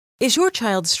Is your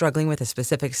child struggling with a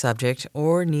specific subject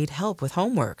or need help with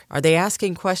homework? Are they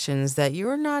asking questions that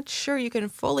you're not sure you can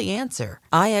fully answer?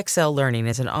 IXL Learning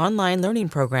is an online learning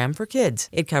program for kids.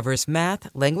 It covers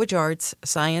math, language arts,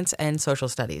 science, and social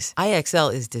studies.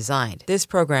 IXL is designed. This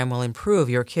program will improve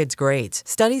your kids' grades.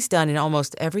 Studies done in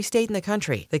almost every state in the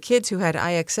country. The kids who had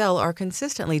IXL are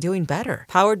consistently doing better.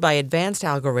 Powered by advanced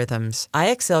algorithms,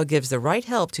 IXL gives the right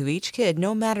help to each kid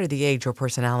no matter the age or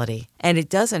personality. And it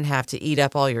doesn't have to eat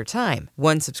up all your time.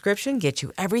 One subscription gets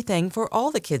you everything for all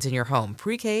the kids in your home,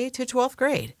 pre-K to 12th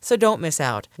grade. So don't miss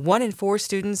out. 1 in 4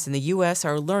 students in the U.S.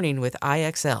 are learning with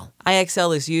IXL.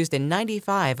 IXL is used in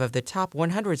 95 of the top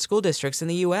 100 school districts in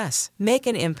the U.S. Make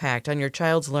an impact on your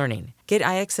child's learning. Get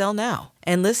IXL now.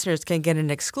 And listeners can get an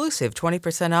exclusive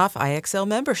 20% off IXL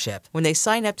membership when they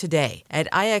sign up today at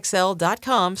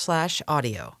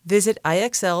IXL.com/audio. Visit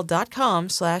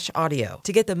IXL.com/audio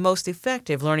to get the most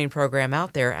effective learning program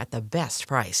out there at the best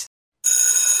price.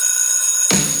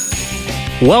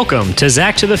 Welcome to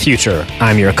Zach to the Future.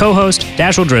 I'm your co-host,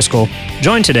 Dashiell Driscoll,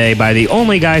 joined today by the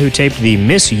only guy who taped the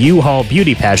Miss U-Haul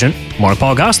beauty pageant, Mark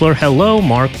Paul Gosselaar. Hello,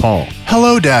 Mark Paul.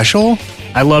 Hello, Dashiell.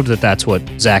 I loved that that's what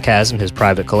Zach has in his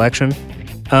private collection.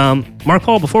 Mark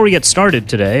Paul, before we get started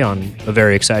today on a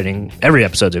very exciting, every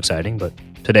episode's exciting, but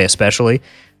today especially,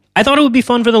 I thought it would be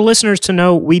fun for the listeners to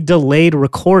know we delayed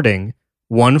recording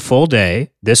 1 full day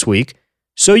this week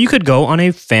so you could go on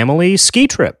a family ski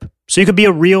trip. So you could be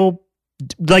a real,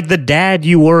 like the dad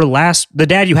you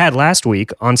had last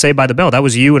week on Saved by the Bell. That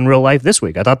was you in real life this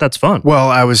week. I thought that's fun. Well,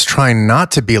 I was trying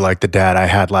not to be like the dad I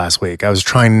had last week. I was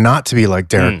trying not to be like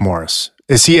Derek Morris.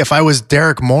 See, if I was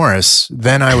Derek Morris,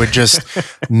 then I would just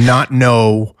not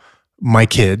know my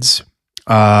kids.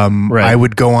 Right. I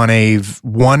would go on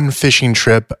one fishing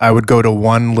trip. I would go to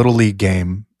one Little League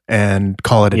game and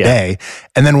call it a day,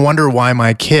 and then wonder why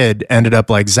my kid ended up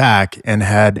like Zach and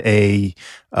had a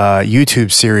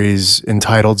YouTube series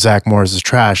entitled Zach Morris's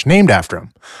Trash named after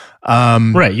him.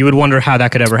 Right. You would wonder how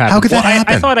that could ever happen. How could that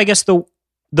happen? I thought, I guess the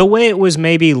way it was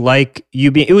maybe like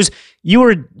you would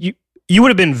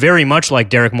have been very much like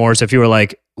Derek Morris if you were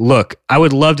like, look, I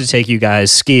would love to take you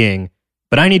guys skiing,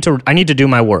 but I need to do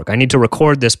my work. I need to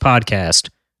record this podcast.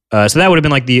 So that would have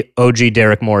been like the OG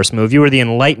Derek Morris move. You were the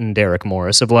enlightened Derek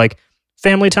Morris of like,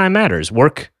 family time matters.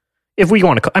 Work, if we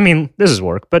want to, this is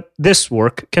work, but this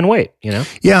work can wait, you know?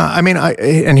 Yeah,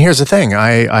 and here's the thing.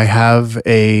 I have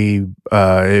a,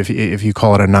 if you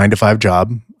call it a 9-to-5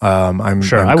 job, I'm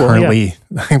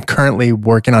currently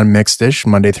working on Mixed-ish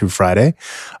Monday through Friday.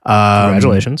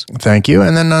 Congratulations. Thank you.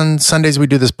 And then on Sundays we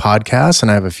do this podcast,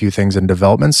 and I have a few things in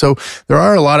development. So there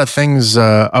are a lot of things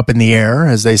up in the air,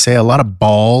 as they say, a lot of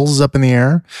balls up in the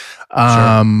air.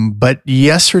 But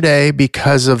yesterday,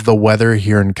 because of the weather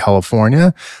here in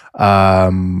California,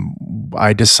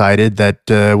 I decided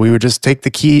that we would just take the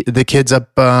kids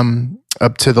up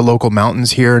to the local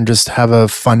mountains here and just have a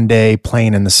fun day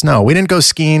playing in the snow. We didn't go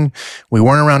skiing. We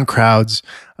weren't around crowds.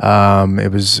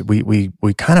 We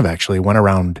kind of actually went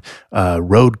around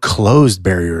road closed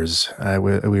barriers.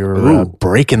 We were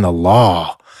breaking the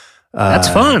law. That's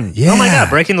fun. Yeah. Oh my God,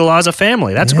 breaking the law as a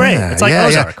family. That's great. It's like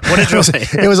Ozark. Yeah. What did you say?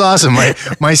 It was awesome.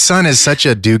 My son is such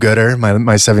a do-gooder, my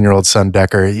 7-year-old son,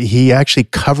 Decker. He actually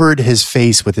covered his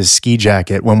face with his ski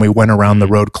jacket when we went around the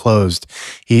road closed.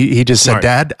 He just said,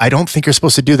 Dad, I don't think you're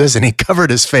supposed to do this. And he covered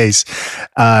his face.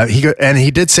 And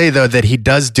he did say, though, that he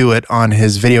does do it on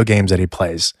his video games that he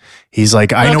plays. He's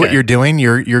like, I know what you're doing.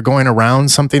 You're going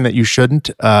around something that you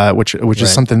shouldn't, which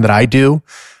is something that I do.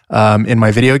 In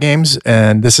my video games,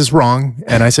 and this is wrong.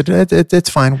 And I said, it's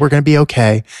fine. We're going to be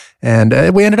okay. And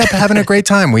we ended up having a great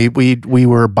time. We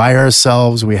were by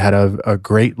ourselves. We had a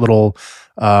great little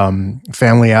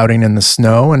family outing in the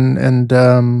snow, and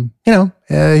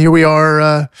here we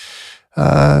are.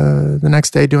 The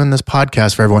next day doing this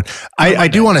podcast for everyone. I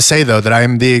do want to say though that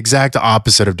I'm the exact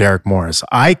opposite of Derek Morris.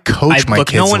 I coach my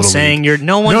kids. No one's saying you're.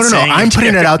 No one's saying. No. I'm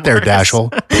putting it out there,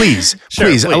 Dashiell. Please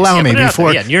allow me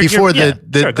before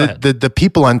the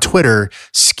people on Twitter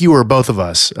skewer both of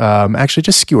us. Actually,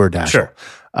 just skewer Dashiell. Sure,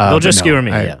 they'll just skewer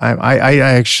me. I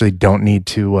actually don't need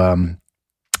to.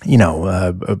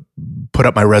 Put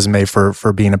up my resume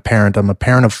for being a parent. I'm a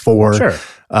parent of 4. Sure.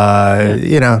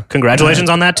 Congratulations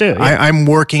on that too. Yeah. I'm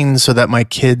working so that my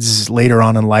kids later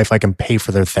on in life, I can pay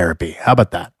for their therapy. How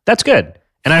about that? That's good.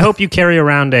 And I hope you carry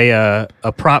around a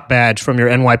prop badge from your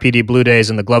NYPD Blue Days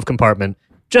in the glove compartment,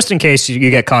 just in case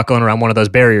you get caught going around one of those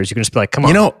barriers. You can just be like, come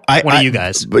on, one of you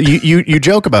guys. You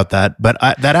joke about that, but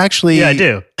that actually... Yeah,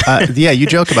 I do. You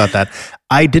joke about that.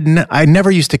 I never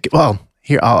used to... Well...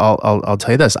 Here, I'll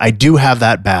tell you this. I do have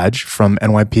that badge from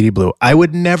NYPD Blue. I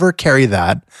would never carry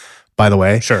that by the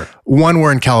way. Sure. One,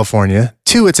 we're in California.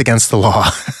 Two, it's against the law.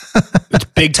 It's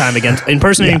big time against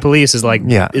impersonating police is like,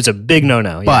 it's a big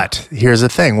no-no. Yeah. But here's the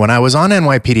thing. When I was on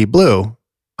NYPD Blue,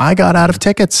 I got out of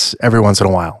tickets every once in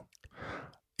a while.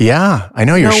 Yeah, I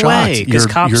know you're shocked. Because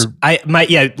cops,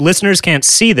 listeners can't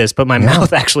see this, but my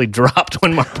mouth actually dropped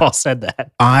when Mark Paul said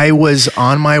that. I was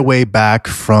on my way back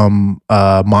from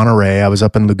Monterey. I was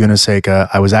up in Laguna Seca.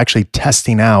 I was actually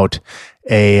testing out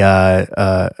at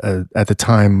the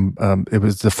time, it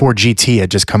was the Ford GT had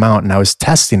just come out, and I was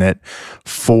testing it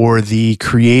for the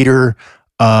creator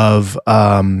of,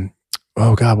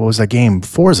 oh God, what was that game?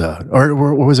 Forza, or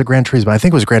was it Gran Turismo? I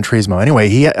think it was Gran Turismo. Anyway,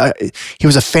 he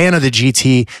was a fan of the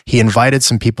GT. He invited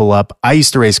some people up. I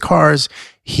used to race cars.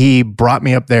 He brought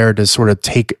me up there to sort of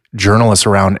take journalists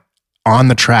around on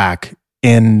the track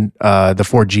in the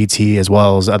Ford GT as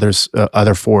well as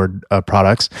other Ford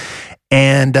products.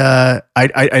 And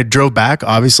I drove back.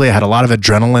 Obviously, I had a lot of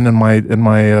adrenaline in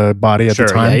my body at the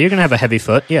time. Yeah, you're gonna have a heavy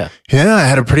foot. Yeah, I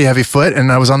had a pretty heavy foot, and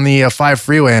I was on the 5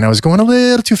 freeway, and I was going a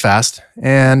little too fast.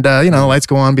 And the lights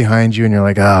go on behind you, and you're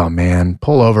like, "Oh man,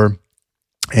 pull over."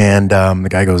 And the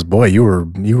guy goes, "Boy, you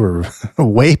were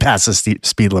way past the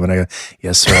speed limit." I go,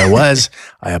 "Yes, sir, I was.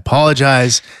 I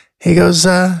apologize." He goes,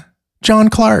 "John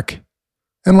Clark,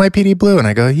 NYPD Blue," and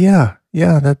I go, "Yeah."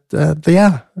 Yeah,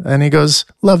 and he goes,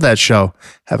 "Love that show.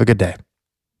 Have a good day."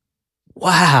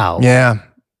 Wow. Yeah.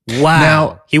 Wow.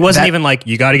 Now, he wasn't even like,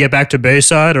 "You got to get back to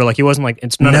Bayside," or like he wasn't like,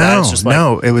 it's none of that. It's just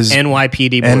like, it was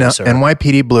NYPD Blue.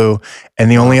 NYPD Blue. And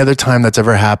the only other time that's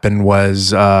ever happened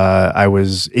was I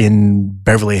was in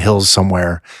Beverly Hills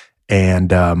somewhere,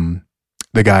 and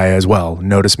the guy as well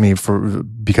noticed me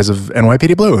because of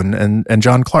NYPD Blue and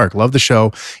John Clark. Love the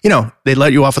show. They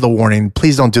let you off with a warning.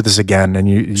 Please don't do this again. And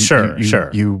you're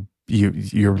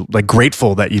like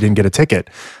grateful that you didn't get a ticket.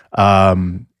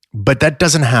 But that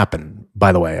doesn't happen,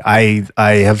 by the way. I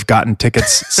have gotten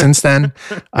tickets since then.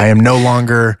 I am no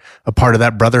longer a part of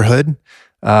that brotherhood.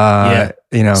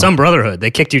 Some brotherhood.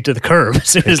 They kicked you to the curb as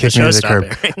soon as the show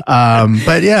stopped airing.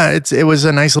 But it was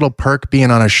a nice little perk being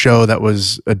on a show that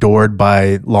was adored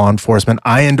by law enforcement.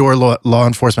 I adore law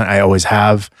enforcement. I always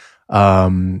have. That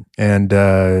got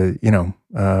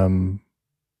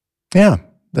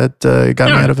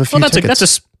me out of a few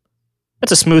tickets.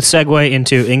 That's a smooth segue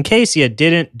into, in case you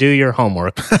didn't do your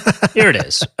homework, here it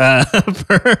is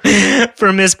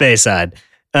for Miss Bayside.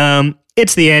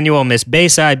 It's the annual Miss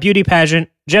Bayside beauty pageant.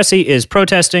 Jesse is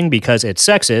protesting because it's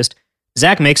sexist.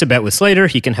 Zach makes a bet with Slater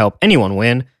he can help anyone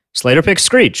win. Slater picks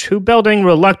Screech, who Belding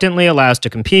reluctantly allows to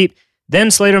compete.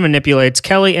 Then Slater manipulates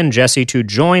Kelly and Jesse to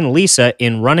join Lisa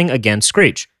in running against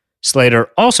Screech. Slater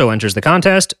also enters the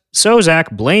contest, so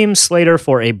Zach blames Slater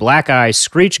for a black eye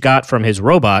Screech got from his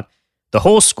robot. The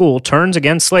whole school turns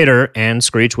against Slater, and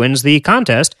Screech wins the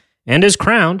contest and is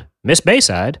crowned Miss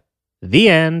Bayside. The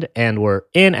end, and we're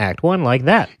in Act 1 like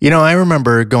that. I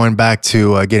remember going back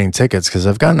to getting tickets because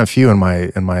I've gotten a few in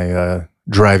my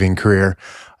driving career.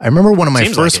 I remember one of my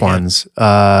first ones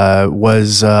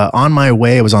was on my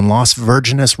way. It was on Las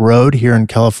Virgenes Road here in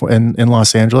California, in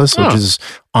Los Angeles, which is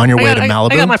on your way to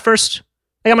Malibu. I got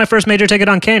my first major ticket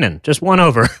on Kanan, just one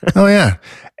over. Oh yeah,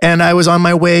 and I was on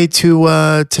my way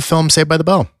to film Saved by the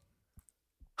Bell.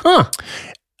 Huh?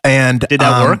 And did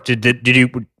that work? Did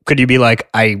you? Could you be like,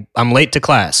 I'm late to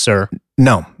class, sir?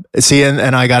 No. See,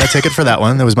 and I got a ticket for that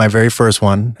one. That was my very first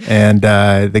one. And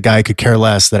the guy could care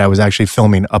less that I was actually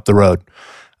filming up the road.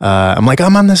 I'm like,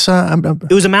 I'm on this.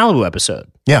 It was a Malibu episode.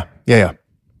 Yeah.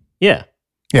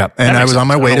 Yeah, and I was on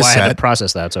my way to set. I had to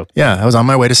process that. So yeah, I was on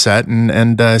my way to set,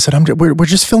 and I said, we're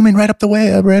just filming right up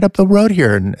the road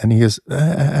here, and he goes,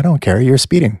 I don't care, you're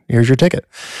speeding. Here's your ticket.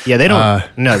 Yeah, they don't.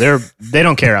 No, they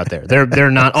don't care out there.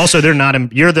 They're not. Also, they're not.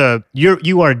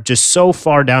 You are just so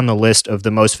far down the list of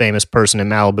the most famous person in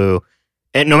Malibu,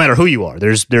 and no matter who you are,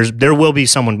 there will be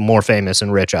someone more famous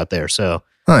and rich out there. So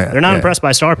they're not impressed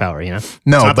by star power. No, it's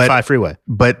not the 5 freeway.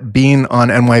 But being on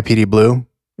NYPD Blue,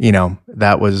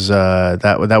 that was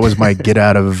my get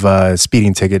out of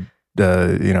speeding ticket,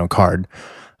 card.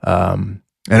 And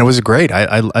it was great.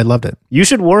 I loved it. You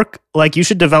should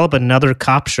develop another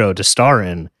cop show to star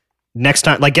in next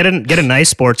time. Like get a nice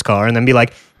sports car and then be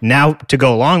like, now to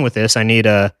go along with this, I need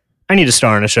to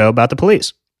star in a show about the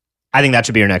police. I think that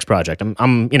should be your next project.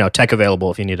 I'm tech available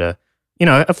if you need a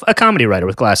comedy writer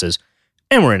with glasses.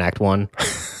 And we're in Act 1.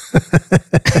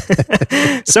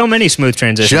 So many smooth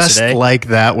transitions today. Just like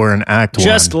that, we're in Act 1.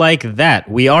 Just like that,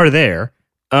 we are there.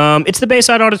 It's the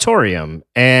Bayside Auditorium,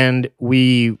 and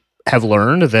we have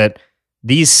learned that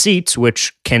these seats,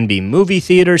 which can be movie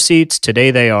theater seats,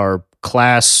 today they are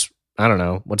class, I don't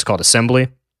know, what's it called, assembly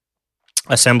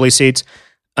seats.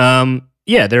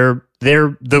 They're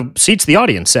they're the seats the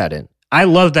audience sat in. I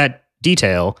love that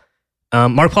detail.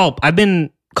 Mark Paul, I've been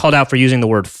called out for using the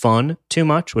word fun too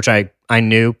much, which I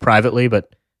knew privately,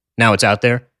 but now it's out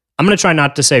there. I'm going to try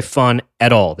not to say fun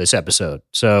at all this episode.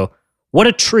 So what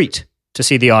a treat to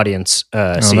see the audience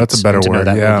seats. That's a better and to word.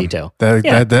 know that Yeah. detail.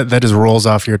 That just rolls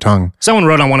off your tongue. Someone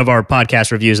wrote on one of our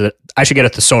podcast reviews that I should get a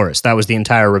thesaurus. That was the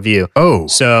entire review. Oh.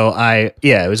 So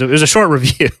it was a short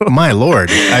review. My Lord.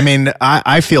 I mean,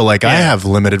 I feel like I have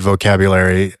limited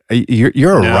vocabulary.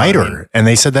 You're a writer. And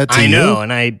they said that to you? I know.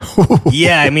 And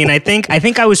I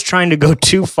think I was trying to go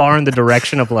too far in the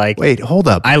direction of like, wait, hold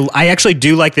up. I actually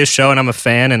do like this show and I'm a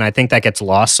fan, and I think that gets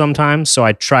lost sometimes. So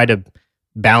I try to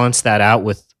balance that out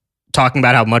with talking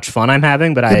about how much fun I'm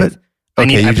having, but I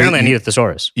need a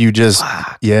thesaurus. You just,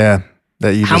 how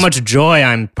much joy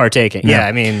I'm partaking. Yeah,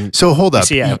 I mean. So hold up.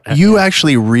 You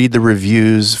actually read the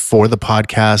reviews for the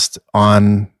podcast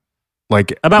on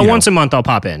once a month I'll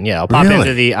pop in. Yeah, I'll pop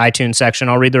into the iTunes section.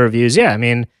 I'll read the reviews. Yeah, I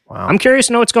mean, I'm curious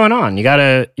to know what's going on. You got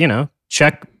to,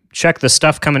 check the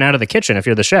stuff coming out of the kitchen if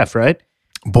you're the chef, right?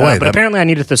 Boy. But apparently I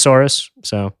need a thesaurus,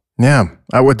 so. Yeah.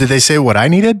 What did they say? What I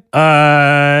needed?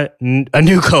 A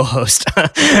new co-host.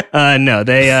 No,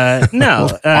 they no.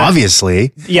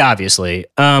 Obviously. Yeah, obviously.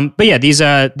 But yeah,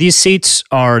 these seats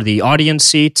are the audience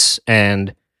seats,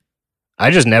 and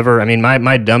I just never. I mean,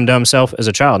 my dumb self as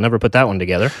a child never put that one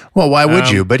together. Well, why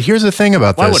would you? But here's the thing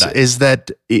about this: is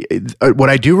that what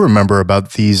I do remember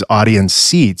about these audience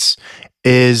seats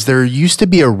is there used to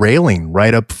be a railing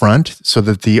right up front so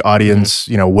that the audience,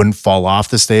 wouldn't fall off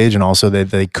the stage, and also that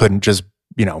they couldn't just,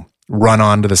 run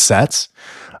onto the sets.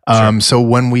 So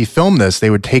when we filmed this,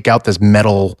 they would take out this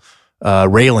metal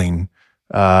railing.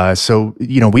 So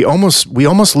we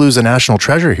almost lose a national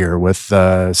treasure here with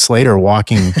Slater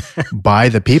walking by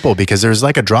the people, because there's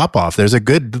like a drop off. There's a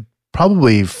good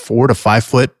probably 4 to 5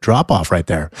 foot drop off right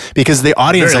there, because the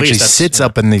audience actually sits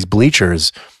up in these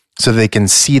bleachers. So they can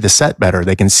see the set better.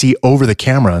 They can see over the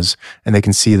cameras, and they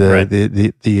can see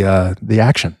the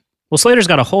action. Well, Slater's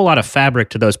got a whole lot of fabric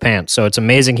to those pants, so it's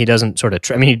amazing he doesn't sort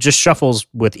of. He just shuffles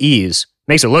with ease.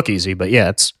 Makes it look easy, but yeah,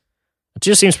 it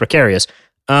just seems precarious.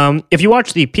 If you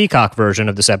watch the Peacock version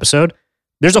of this episode,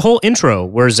 there's a whole intro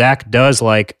where Zach does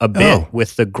like a bit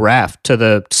with the graph to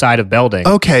the side of Belding.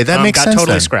 Okay, that makes sense. Got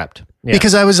totally then. scrapped. Yeah.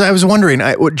 Because I was wondering,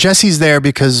 Jesse's there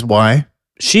because why?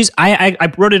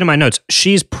 I wrote it in my notes.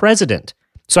 She's president.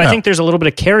 So I think there's a little bit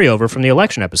of carryover from the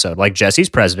election episode. Like Jesse's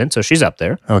president, so she's up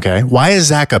there. Okay. Why is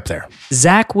Zach up there?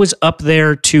 Zach was up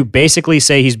there to basically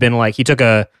say he's been he took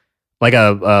a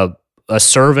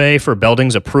survey for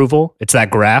Belding's approval. It's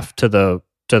that graph to the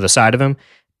side of him.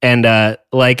 And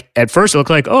at first it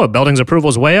looked like, Belding's approval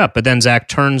is way up, but then Zach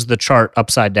turns the chart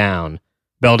upside down.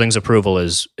 Belding's approval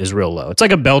is real low. It's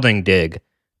like a Belding dig.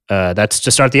 That's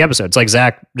to start the episode. It's like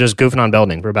Zach just goofing on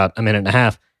Belding for about a minute and a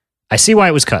half. I see why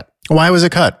it was cut. Why was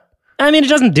it cut? I mean, it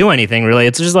doesn't do anything really.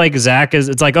 It's just like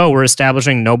it's like, we're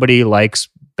establishing nobody likes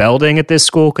Belding at this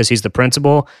school because he's the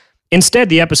principal. Instead,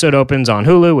 the episode opens on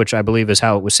Hulu, which I believe is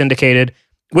how it was syndicated,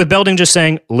 with Belding just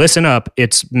saying, listen up,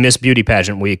 it's Miss Beauty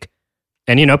Pageant week.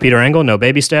 And Peter Engel, no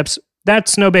baby steps.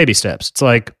 That's no baby steps. It's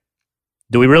like,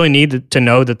 do we really need to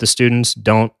know that the students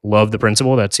don't love the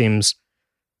principal? That seems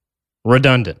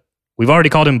redundant. We've already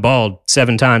called him bald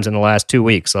 7 times in the last 2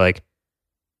 weeks. Like,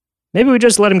 maybe we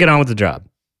just let him get on with the job.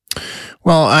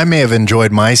 Well, I may have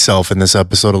enjoyed myself in this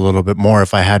episode a little bit more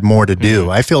if I had more to do.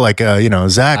 I feel like,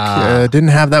 Zach didn't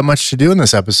have that much to do in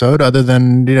this episode other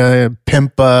than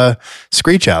pimp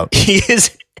Screech out.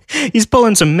 He's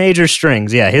pulling some major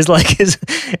strings. Yeah,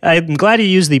 I'm glad he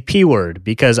used the P word,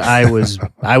 because I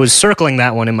was circling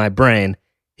that one in my brain.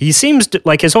 He seems to,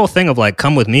 like, his whole thing of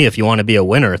come with me if you want to be a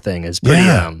winner thing is pretty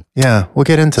yeah, we'll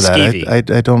get into that. Skeevy. I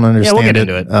don't understand. Yeah, we'll get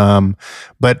into it. I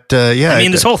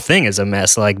mean, this whole thing is a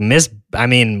mess. What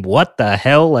the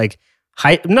hell?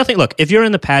 Nothing. Look, if you're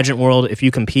in the pageant world, if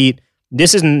you compete,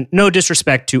 this is no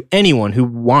disrespect to anyone who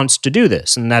wants to do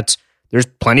this, and there's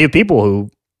plenty of people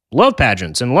who love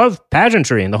pageants and love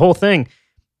pageantry and the whole thing.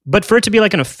 But for it to be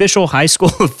like an official high school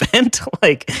event,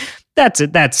 that's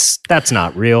it. That's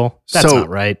not real. That's not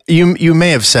right. You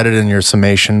may have said it in your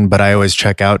summation, but I always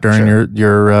check out during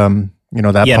your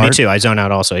that part. Yeah, me too. I zone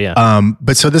out also. Yeah.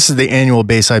 But so this is the annual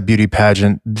Bayside Beauty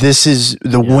Pageant. This is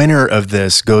the winner of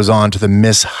this goes on to the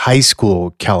Miss High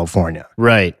School California.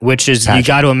 Right. Which is pageant. You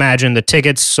got to imagine the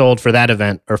tickets sold for that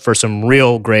event are for some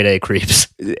real grade A creeps.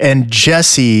 And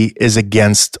Jesse is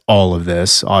against all of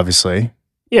this, obviously.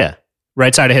 Yeah.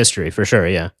 Right side of history for sure.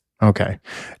 Yeah. Okay.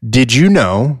 Did you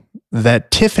know that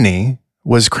Tiffany,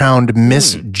 was crowned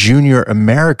Miss Junior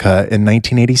America in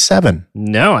 1987.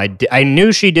 No, I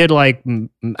knew she did I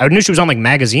knew she was on like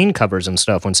magazine covers and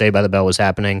stuff when Saved by the Bell was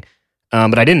happening.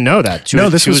 But I didn't know that. She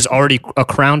was already a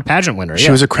crowned pageant winner.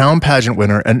 She was a crowned pageant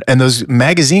winner. And those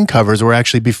magazine covers were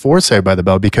actually before Saved by the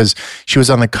Bell because she was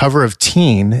on the cover of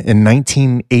Teen in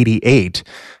 1988,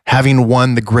 having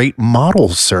won the Great Model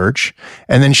Search.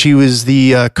 And then she was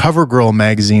the CoverGirl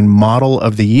magazine Model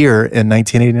of the Year in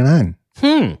 1989.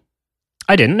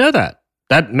 I didn't know that.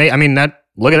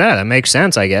 Look at that. That makes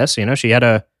sense, I guess. You know, she had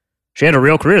a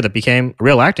real career that became a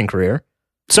real acting career.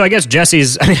 So I guess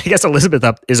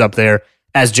Elizabeth is up there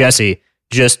as Jessie,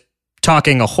 just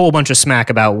talking a whole bunch of smack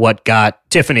about what got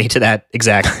Tiffany to that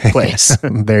exact place.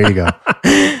 There you go.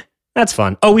 That's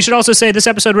fun. Oh, we should also say this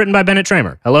episode written by Bennett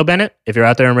Tramer. Hello, Bennett. If you're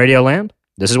out there in Radio Land,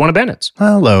 this is one of Bennett's.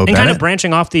 Hello, and Bennett. kind of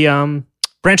branching off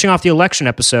the election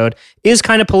episode is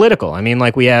kind of political. I mean,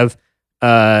 like we have,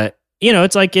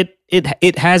 it's like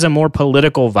it has a more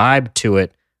political vibe to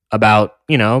it about,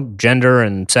 gender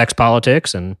and sex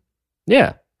politics and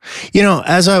yeah.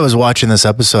 As I was watching this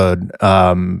episode,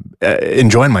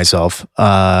 enjoying myself,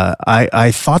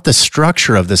 I thought the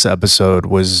structure of this episode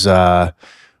was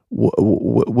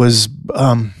what's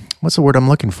the word I'm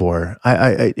looking for?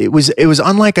 It was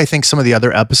unlike I think some of the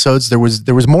other episodes. There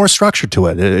was more structure to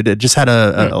it. It just had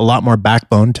a lot more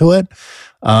backbone to it,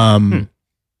 and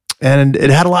it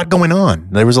had a lot going on.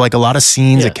 There was like a lot of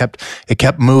scenes. Yeah. It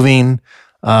kept moving.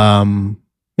 I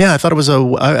thought it was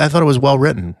well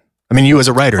written. I mean, you as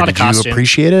a writer, did you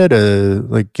appreciate it?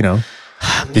 Did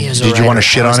you want to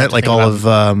shit on it like all of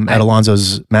Ed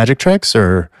Alonso's magic tricks?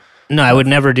 Or no, I would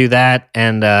never do that,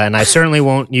 and I certainly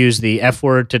won't use the F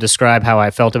word to describe how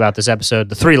I felt about this episode.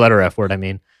 The 3-letter F word, I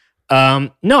mean.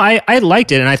 No, I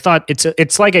liked it, and I thought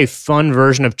it's like a fun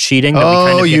version of cheating. That we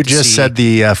kind of you just said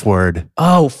the F word.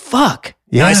 Oh fuck!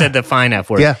 Yeah, no, I said the fine F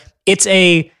word. Yeah, it's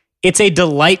a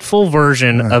delightful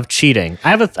version of cheating.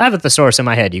 I have a thesaurus in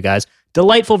my head, you guys.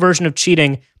 Delightful version of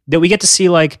cheating that we get to see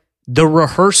like the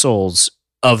rehearsals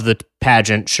of the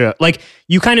pageant show. Like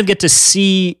you kind of get to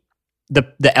see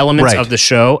the elements of the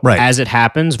show as it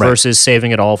happens versus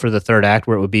saving it all for the third act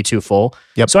where it would be too full.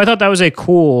 Yep. So I thought that was a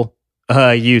cool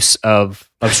use of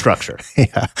structure.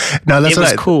 Yeah. No, it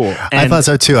was cool. I thought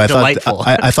so too. Delightful.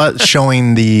 I thought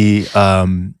showing the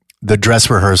dress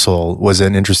rehearsal was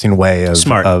an interesting way of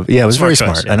smart. It was very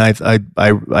choice, smart, and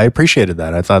I appreciated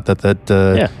that. I thought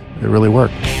that it really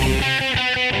worked.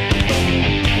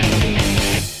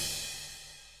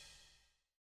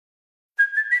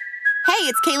 Hey,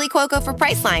 it's Kaylee Cuoco for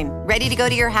Priceline. Ready to go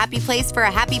to your happy place for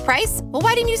a happy price? Well,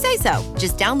 why didn't you say so?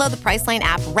 Just download the Priceline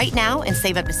app right now and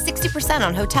save up to 60%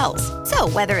 on hotels. So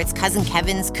whether it's Cousin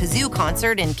Kevin's Kazoo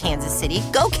Concert in Kansas City,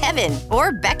 go Kevin,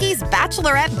 or Becky's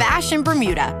Bachelorette Bash in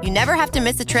Bermuda, you never have to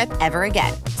miss a trip ever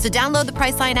again. So download the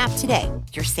Priceline app today.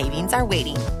 Your savings are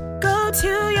waiting. Go to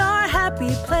your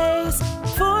happy place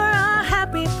for a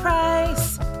happy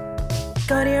price.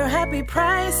 Go to your happy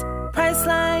price,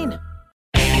 Priceline.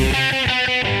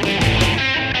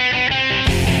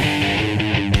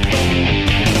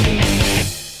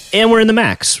 And we're in the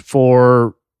max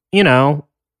for,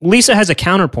 Lisa has a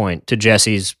counterpoint to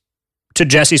Jesse's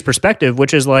perspective,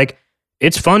 which is like,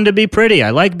 it's fun to be pretty.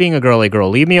 I like being a girly girl.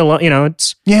 Leave me alone.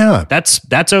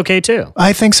 That's okay too.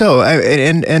 I think so.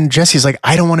 And Jesse's like,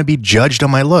 I don't want to be judged on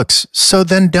my looks. So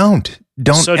then don't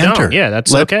enter. Yeah,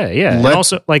 that's okay. Yeah. And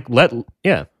also let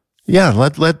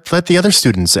the other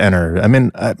students enter. I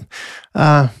mean,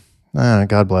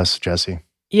 God bless Jessie.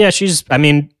 Yeah, she's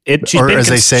or as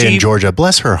they say in Georgia,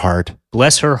 bless her heart.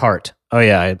 Bless her heart. Oh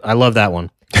yeah, I love that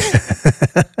one.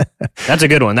 That's a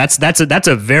good one. That's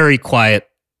a very quiet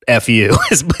FU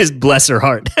is bless her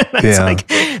heart. That's like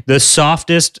the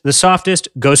softest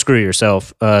go screw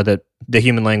yourself that the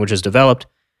human language has developed.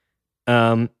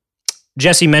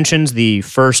 Jessie mentions the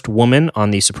first woman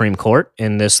on the Supreme Court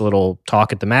in this little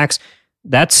talk at the Max.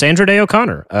 That's Sandra Day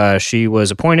O'Connor. She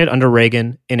was appointed under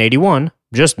Reagan in 1981,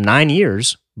 just 9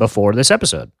 years before this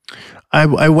episode.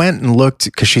 I went and looked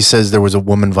because she says there was a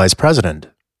woman vice president.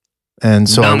 And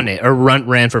so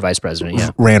ran for vice president.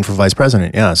 Yeah, ran for vice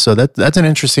president. Yeah, so that's an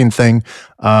interesting thing.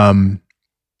 I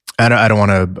don't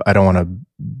want to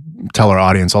tell our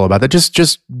audience all about that.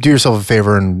 Just do yourself a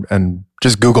favor and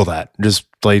just Google that. Just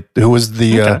like who was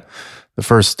the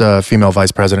first female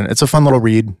vice president. It's a fun little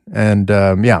read, and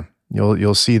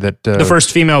you'll see that the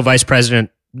first female vice president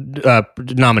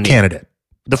nominee candidate.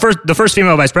 The first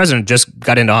female vice president just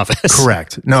got into office.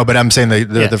 Correct. No, but I'm saying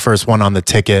the first one on the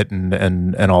ticket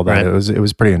and all that. Right. It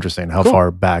was pretty interesting how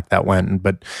far back that went.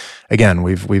 But again,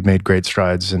 we've made great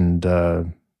strides,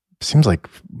 and seems like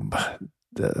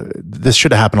this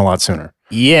should have happened a lot sooner.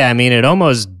 Yeah, I mean, it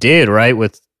almost did, right,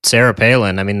 with Sarah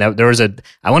Palin. I mean, there was I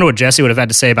wonder what Jesse would have had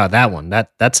to say about that one.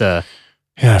 That's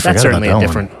certainly a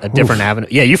different avenue.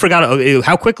 Yeah, you forgot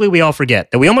how quickly we all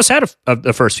forget that we almost had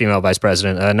a first female vice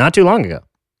president not too long ago.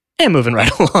 And moving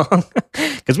right along,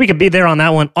 because we could be there on that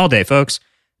one all day, folks.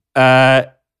 Yeah,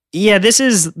 this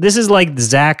is like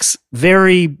Zach's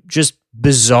very just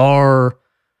bizarre.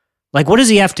 Like, what does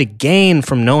he have to gain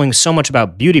from knowing so much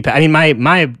about beauty? I mean,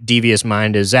 my devious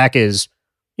mind is Zach is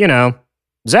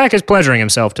pleasuring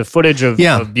himself to footage of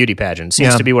beauty pageants.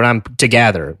 Seems to be what I'm to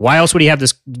gather. Why else would he have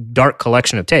this dark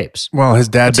collection of tapes? Well, his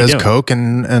dad does coke,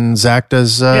 and Zach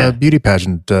does beauty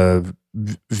pageant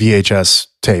VHS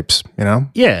tapes. You know?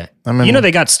 Yeah. I mean,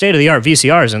 they got state of the art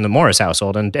VCRs in the Morris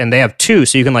household, and they have two,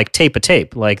 so you can like tape a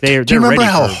tape. Like do you remember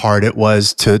how hard it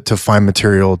was to find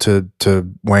material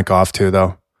to wank off to,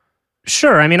 though?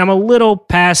 Sure. I mean, I'm a little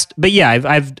past, but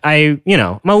yeah, I'm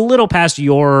a little past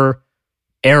your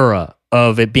era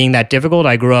of it being that difficult.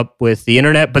 I grew up with the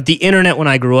internet, but the internet when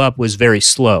I grew up was very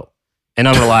slow and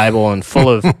unreliable and full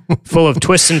of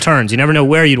twists and turns. You never know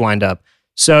where you'd wind up.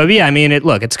 So yeah, I mean,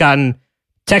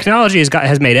 technology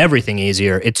has made everything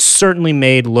easier. It's certainly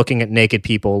made looking at naked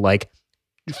people like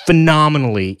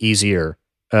phenomenally easier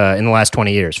in the last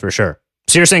 20 years for sure.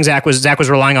 So you're saying Zach was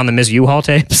relying on the Ms. U-Haul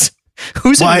tapes?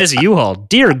 Who's in Ms. U-Haul?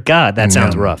 Dear God, that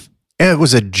sounds rough. It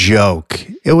was a joke.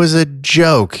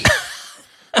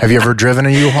 Have you ever driven a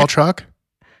U-Haul truck?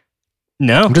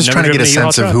 No. I'm just trying to get a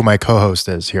sense of who my co-host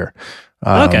is here.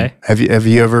 Okay. Have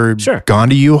you ever gone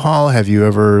to U-Haul? Have you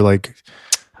ever I've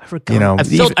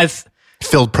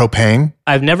filled propane?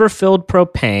 I've never filled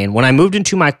propane. When I moved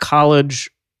into my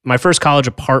first college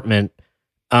apartment,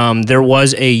 there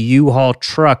was a U-Haul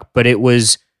truck, but it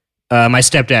was my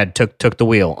stepdad took the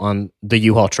wheel on the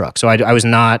U-Haul truck, so I was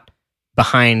not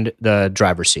behind the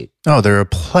driver's seat. Oh, they're a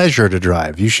pleasure to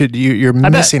drive. You're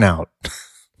missing out.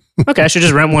 Okay, I should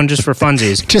just rent one just for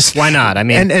funsies. Why not? I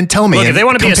mean, and tell me, look, if they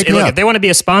want to be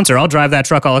a sponsor, I'll drive that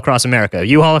truck all across America.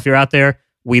 U-Haul, if you're out there,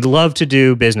 we'd love to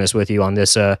do business with you on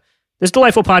this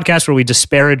delightful podcast where we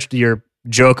disparaged your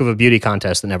joke of a beauty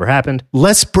contest that never happened.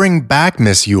 Let's bring back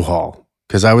Miss U-Haul,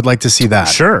 because I would like to see that.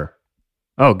 Sure.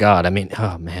 Oh God, I mean,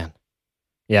 oh man.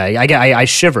 Yeah, I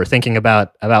shiver thinking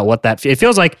about what that. It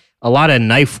feels like a lot of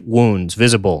knife wounds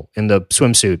visible in the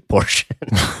swimsuit portion.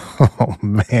 Oh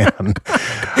man.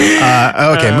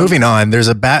 Okay, moving on. There's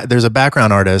a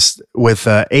background artist with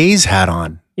A's hat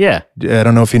on. Yeah, I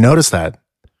don't know if you noticed that.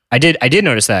 I did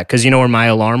notice that, because you know where my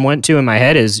alarm went to in my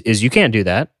head is you can't do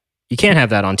that. You can't have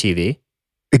that on TV.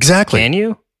 Exactly. Can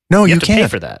you? No, you have to can't pay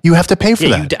for that. You have to pay for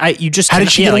that. You just how did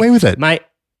she get away with it?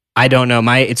 I don't know.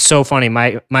 It's so funny.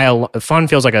 My Fun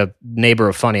feels like a neighbor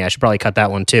of funny. I should probably cut that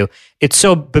one too. It's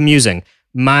so bemusing.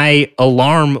 My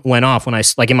alarm went off when I,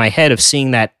 like in my head of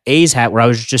seeing that A's hat, where I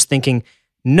was just thinking,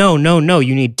 no,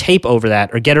 you need tape over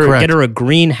that, or get her a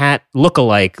green hat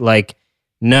lookalike. Like,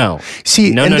 no.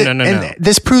 See, no.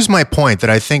 This proves my point that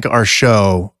I think our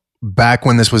show back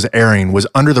when this was airing was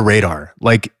under the radar.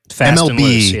 Like Fast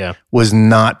MLB was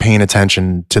not paying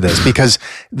attention to this, because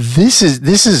this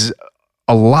is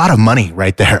a lot of money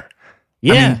right there.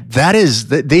 Yeah. I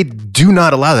mean, they do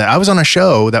not allow that. I was on a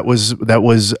show that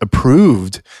was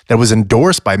approved, that was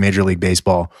endorsed by Major League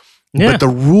Baseball. Yeah. But the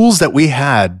rules that we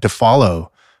had to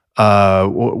follow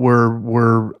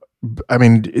were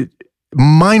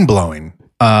mind-blowing.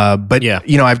 But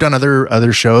I've done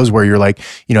other shows where you're like,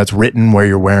 it's written where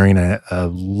you're wearing a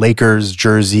Lakers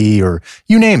jersey or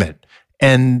you name it.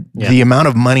 And the amount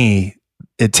of money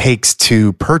it takes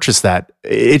to purchase that,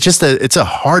 it's a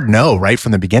hard no right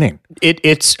from the beginning.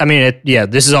 This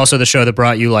is also the show that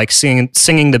brought you like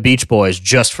singing the Beach Boys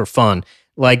just for fun.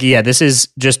 Like, yeah, this is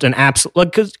just an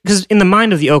absolute, because in the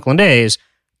mind of the Oakland A's,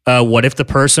 what if the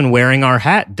person wearing our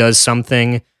hat does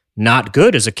something not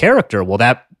good as a character? Well,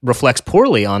 that reflects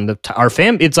poorly on our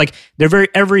family. It's like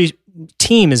every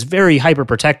team is very hyper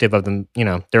protective of them,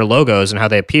 their logos and how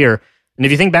they appear. And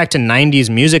if you think back to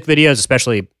 90s music videos,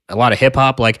 especially a lot of hip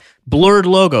hop, like blurred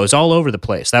logos all over the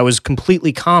place, that was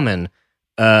completely common.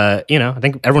 I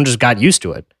think everyone just got used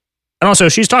to it. And also,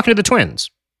 she's talking to the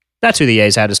Twins. That's who the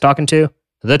A's hat is talking to,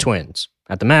 the Twins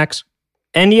at the Max.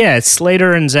 And yeah,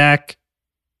 Slater and Zach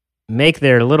make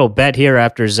their little bet here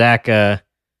after Zach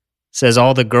says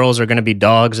all the girls are going to be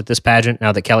dogs at this pageant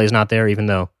now that Kelly's not there, even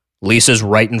though Lisa's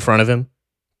right in front of him.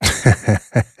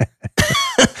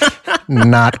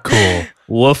 Not cool.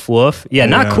 Woof, woof. Yeah,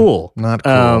 not cool. Not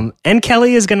cool. And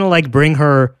Kelly is going to like bring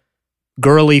her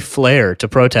girly flair to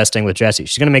protesting with Jesse.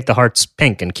 She's going to make the hearts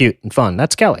pink and cute and fun.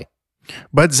 That's Kelly.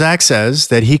 But Zach says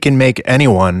that he can make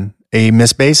anyone a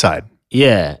Miss Bayside.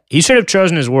 Yeah, he should have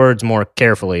chosen his words more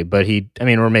carefully, but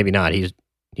or maybe not.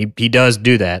 He does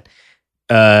do that.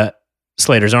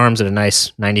 Slater's arms at a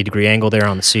nice 90-degree angle there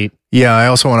on the seat. Yeah, I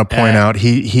also want to point out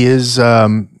he is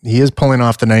pulling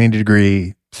off the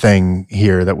 90-degree thing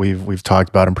here that we've talked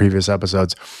about in previous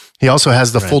episodes. He also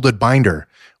has the folded binder,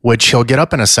 which he'll get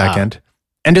up in a second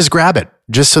and just grab it,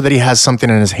 just so that he has something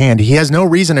in his hand. He has no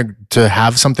reason to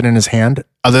have something in his hand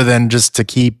other than just to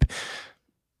keep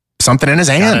something in his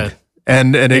hand.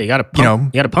 You got to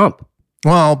pump. You got to pump.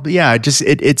 Well, yeah,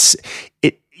 it's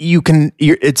a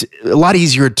lot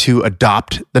easier to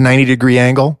adopt the 90-degree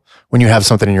angle when you have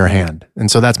something in your hand. And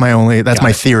so that's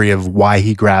my theory of why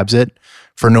he grabs it,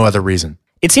 for no other reason.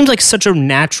 It seems like such a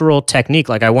natural technique.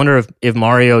 Like, I wonder if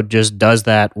Mario just does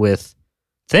that with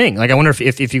Thing. Like, I wonder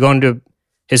if you go into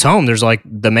his home, there's like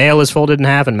the mail is folded in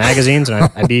half and magazines,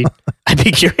 and I'd be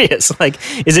curious. Like,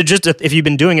 is it just if you've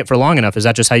been doing it for long enough, is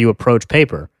that just how you approach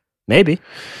paper? Maybe.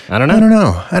 I don't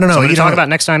know. So you talk about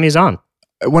next time he's on.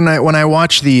 When I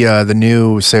watch the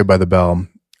new Saved by the Bell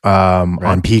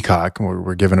on Peacock,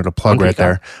 we're giving it a plug right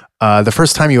there. The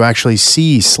first time you actually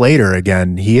see Slater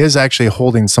again, he is actually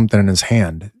holding something in his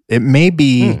hand. It may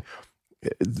be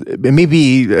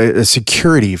a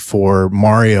security for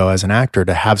Mario as an actor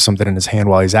to have something in his hand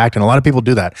while he's acting. A lot of people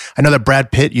do that. I know that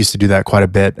Brad Pitt used to do that quite a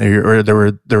bit, or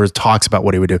there was talks about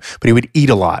what he would do, but he would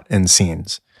eat a lot in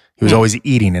scenes. He was always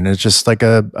eating, and it's just like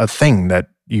a thing that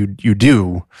you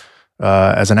do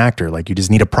as an actor. Like, you just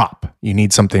need a prop. You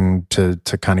need something to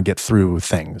kind of get through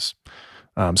things.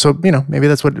 So, maybe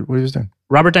that's what he was doing.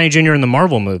 Robert Downey Jr. in the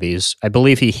Marvel movies, I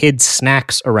believe he hid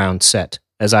snacks around set,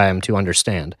 as I am to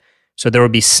understand. So there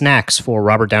would be snacks for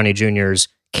Robert Downey Jr.'s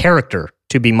character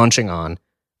to be munching on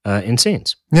in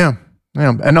scenes. Yeah.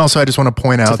 And also, I just want to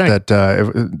point out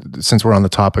that since we're on the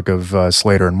topic of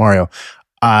Slater and Mario,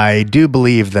 I do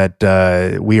believe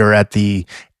that we are at the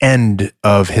end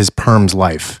of his perm's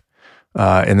life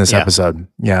in this episode.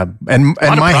 Yeah. And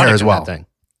my hair as well.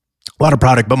 A lot of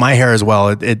product, but my hair as well.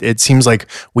 It seems like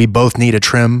we both need a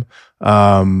trim.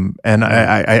 And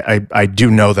I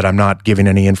do know that I'm not giving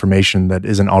any information that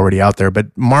isn't already out there, but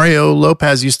Mario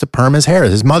Lopez used to perm his hair.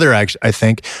 His mother, actually, I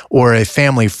think, or a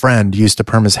family friend used to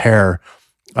perm his hair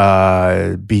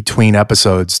between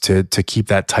episodes to keep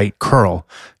that tight curl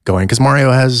going, because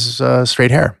Mario has straight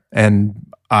hair, and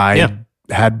I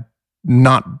had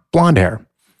not blonde hair.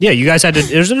 Yeah, you guys had to.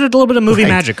 There's a little bit of movie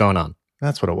magic going on.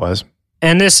 That's what it was.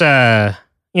 And this,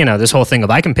 this whole thing of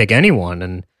I can pick anyone,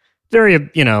 and very,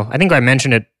 I think I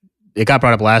mentioned it. It got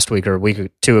brought up last week or a week or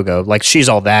two ago. Like, She's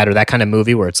All That, or that kind of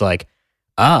movie where it's like,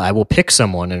 I will pick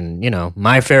someone, and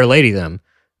My Fair Lady them.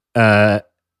 And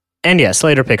yeah,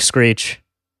 Slater picks Screech,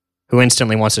 who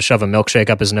instantly wants to shove a milkshake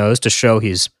up his nose to show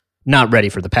he's not ready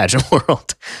for the pageant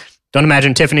world. Don't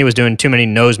imagine Tiffany was doing too many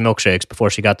nose milkshakes before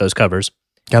she got those covers.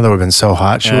 Yeah, that would have been so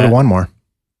hot. She would have won more.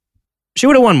 She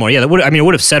would have won more. Yeah, it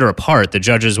would have set her apart. The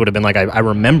judges would have been like, I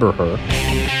remember her.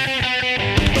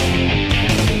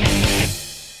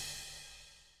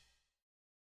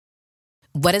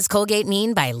 What does Colgate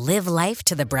mean by live life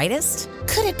to the brightest?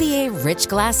 Could it be a rich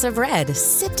glass of red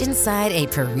sipped inside a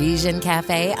Parisian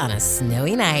cafe on a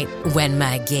snowy night when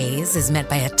my gaze is met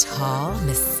by a tall,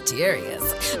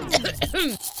 mysterious...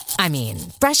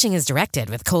 brushing is directed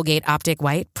with Colgate Optic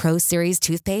White Pro Series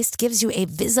toothpaste gives you a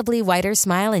visibly whiter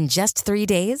smile in just 3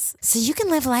 days, so you can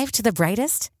live life to the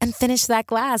brightest and finish that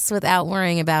glass without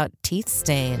worrying about teeth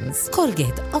stains.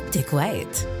 Colgate Optic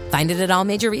White. Find it at all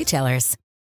major retailers.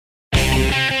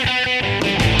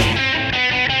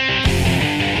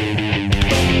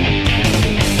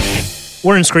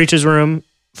 We're in Screech's room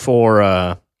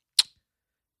for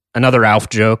another Alf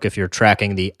joke, if you're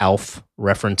tracking the Alf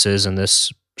references in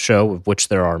this show, of which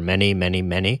there are many, many,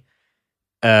 many.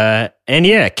 And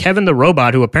yeah, Kevin the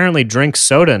robot, who apparently drinks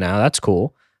soda now. That's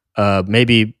cool.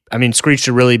 Screech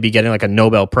should really be getting like a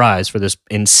Nobel Prize for this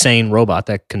insane robot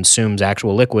that consumes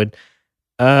actual liquid.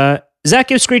 Zach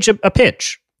gives Screech a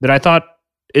pitch that I thought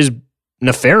is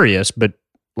nefarious, but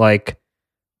like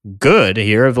good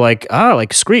here, of like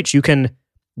Screech, you can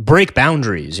break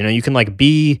boundaries. You can like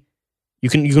you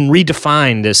can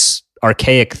redefine this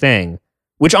archaic thing,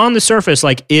 which on the surface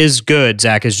like is good.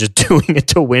 Zach is just doing it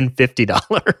to win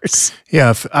 $50.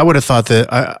 Yeah, I would have thought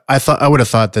that I would have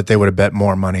thought that they would have bet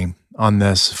more money on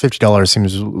this. $50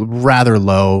 seems rather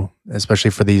low,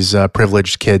 especially for these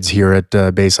privileged kids here at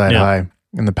Bayside High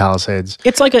in the Palisades.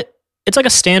 It's like a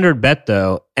standard bet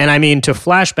though, and to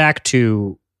flash back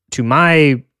to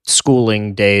my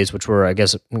schooling days, which were I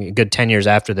guess a good 10 years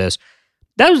after this.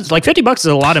 That was like $50 is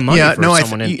a lot of money for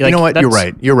someone. You know what?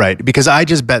 You're right. Because I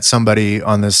just bet somebody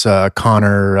on this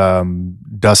Connor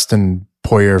Dustin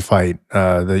Poirier fight,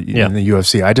 in the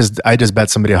UFC. I just bet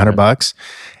somebody $100,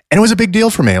 and it was a big deal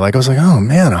for me. Like I was like, oh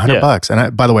man, $100,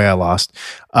 and by the way, I lost.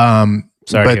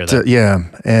 Sorry to hear that. Yeah,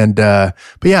 and but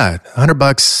yeah,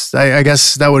 $100. I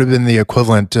guess that would have been the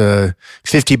equivalent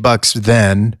 $50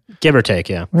 then, give or take.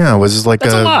 Yeah, it was like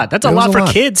that's a lot. That's a lot for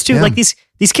kids too. Yeah. Like these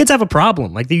kids have a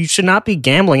problem. Like you should not be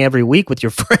gambling every week with your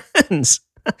friends.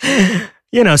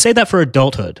 Save that for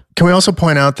adulthood. Can we also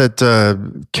point out that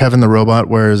Kevin the Robot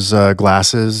wears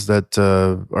glasses that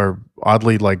are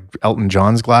oddly like Elton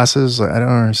John's glasses? I don't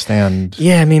understand.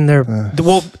 Yeah, I mean they're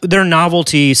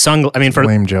novelty sunglasses. I mean, for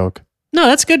lame joke. No,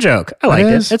 that's a good joke. I liked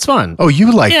it. It's fun. Oh,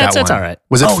 you like that one? That's all right.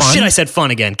 Was it fun? Oh shit! I said fun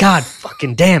again. God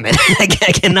fucking damn it! I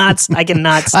cannot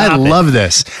stop I love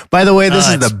this. By the way, this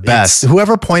is the best.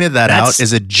 Whoever pointed that out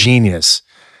is a genius.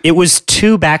 It was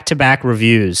 2 back-to-back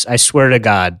reviews. I swear to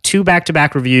God, 2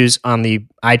 back-to-back reviews on the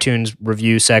iTunes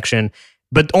review section,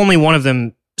 but only one of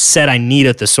them said I need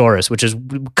a thesaurus, which is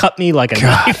cut me like a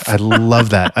knife. I love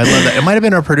that. It might have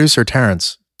been our producer,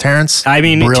 Terrence. I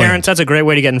mean, brilliant. Terrence, that's a great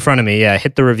way to get in front of me. Yeah,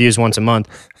 hit the reviews once a month.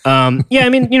 Yeah, I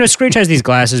mean, Screech has these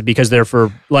glasses because they're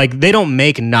for, like, they don't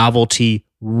make novelty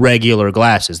regular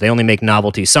glasses. They only make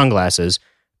novelty sunglasses.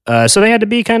 So they had to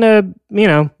be kind of,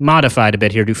 modified a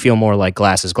bit here to feel more like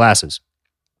glasses.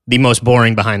 The most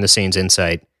boring behind-the-scenes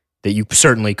insight that you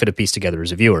certainly could have pieced together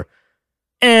as a viewer.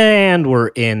 And we're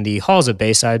in the halls of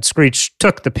Bayside. Screech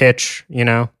took the pitch,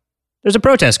 There's a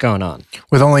protest going on.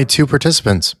 With only 2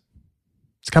 participants.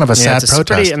 It's kind of a sad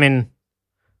protest.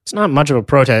 It's not much of a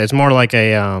protest. It's more like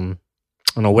an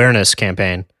awareness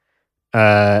campaign.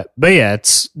 But yeah,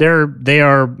 they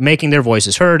are making their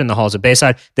voices heard in the halls of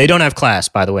Bayside. They don't have class,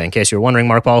 by the way, in case you're wondering,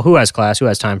 Mark Paul, who has class? Who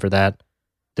has time for that?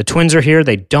 The Twins are here.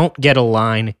 They don't get a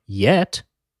line yet,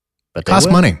 but they costs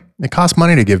will. money. It costs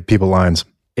money to give people lines.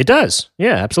 It does.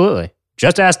 Yeah, absolutely.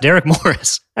 Just ask Derek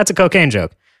Morris. That's a cocaine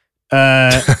joke.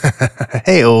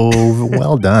 Hey,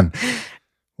 well done.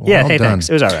 Yeah, hey, thanks.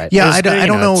 It was all right. Yeah, I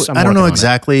don't know. I don't know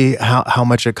exactly how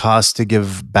much it costs to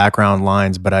give background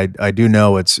lines, but I do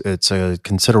know it's a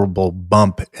considerable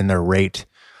bump in their rate.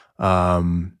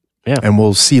 And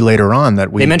we'll see later on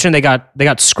that they mentioned they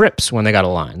got scripts when they got a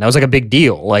line. That was like a big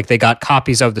deal. Like they got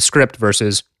copies of the script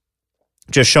versus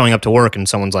just showing up to work and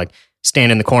someone's like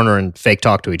stand in the corner and fake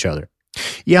talk to each other.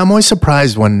 Yeah, I'm always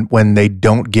surprised when they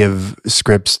don't give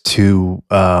scripts to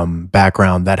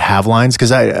background that have lines,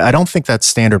 because I don't think that's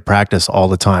standard practice all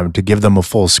the time to give them a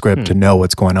full script to know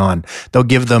what's going on. They'll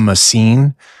give them a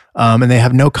scene and they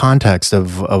have no context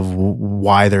of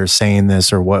why they're saying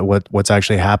this or what's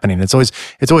actually happening. It's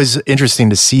always interesting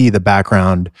to see the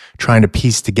background trying to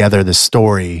piece together the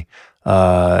story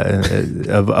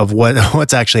of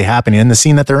what's actually happening in the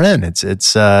scene that they're in.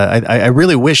 I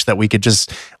really wish that we could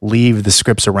just leave the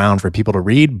scripts around for people to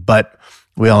read, but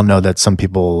we all know that some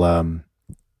people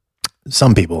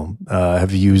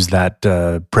have used that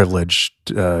privilege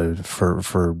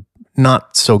for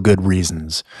not so good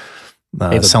reasons.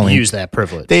 They've abused that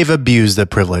privilege. They've abused the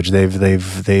privilege. They've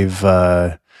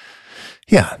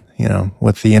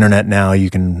with the internet now,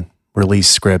 you can release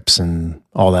scripts and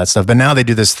all that stuff. But now they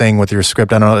do this thing with your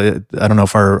script. I don't know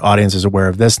if our audience is aware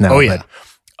of this now. Oh, yeah. But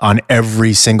on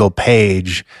every single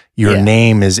page, your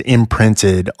name is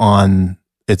imprinted on.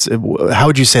 How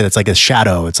would you say that's like a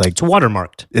shadow? It's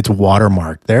watermarked. It's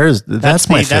watermarked. That's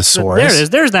my thesaurus. There it is.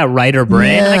 There's that writer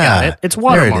brain. Yeah, I got it. It's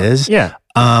watermarked. There it is. Yeah.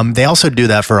 They also do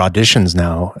that for auditions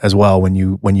now as well. When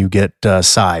you get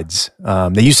sides,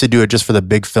 they used to do it just for the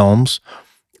big films.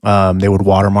 They would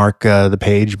watermark the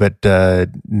page, but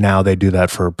now they do that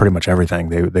for pretty much everything.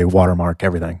 They watermark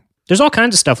everything. There's all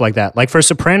kinds of stuff like that. Like for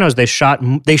Sopranos, they shot,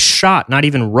 not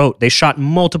even wrote, they shot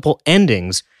multiple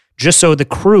endings just so the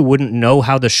crew wouldn't know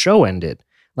how the show ended.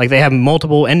 Like they have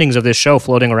multiple endings of this show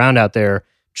floating around out there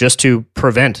just to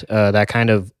prevent that kind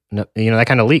of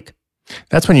leak.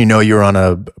 That's when you know you're on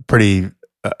a pretty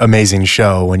amazing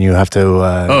show, when you have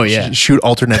to shoot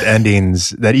alternate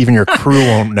endings that even your crew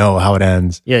won't know how it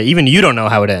ends. Yeah, even you don't know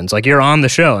how it ends. Like you're on the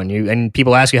show and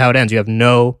people ask you how it ends. You have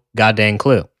no goddamn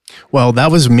clue. Well,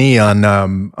 that was me on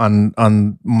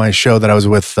my show that I was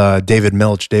with David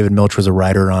Milch. David Milch was a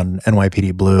writer on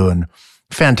NYPD Blue and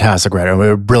fantastic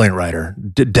writer, a brilliant writer.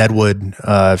 Deadwood,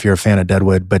 if you're a fan of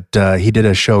Deadwood, but he did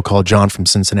a show called John from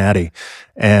Cincinnati,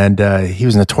 and he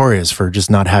was notorious for just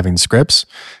not having scripts.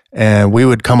 And we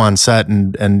would come on set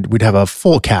and we'd have a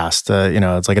full cast.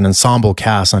 It's like an ensemble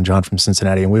cast on John from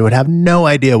Cincinnati, and we would have no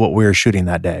idea what we were shooting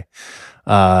that day.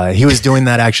 He was doing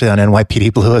that actually on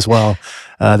NYPD Blue as well.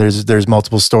 There's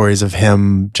multiple stories of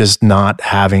him just not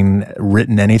having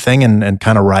written anything and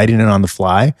kind of writing it on the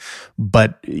fly.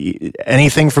 But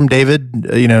anything from David,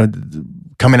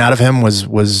 coming out of him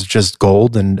was just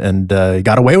gold, and he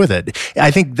got away with it.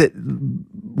 I think that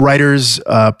writers,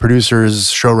 producers,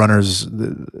 showrunners,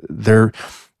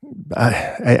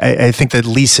 I think that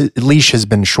leash has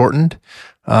been shortened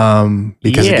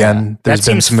because again, there's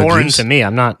been some foreign abuse to me.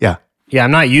 I'm not. Yeah,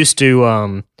 I'm not used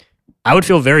to. I would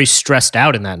feel very stressed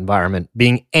out in that environment,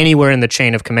 being anywhere in the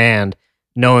chain of command,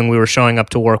 knowing we were showing up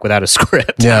to work without a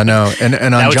script. Yeah, no, and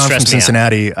on John from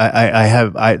Cincinnati,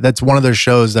 I that's one of those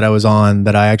shows that I was on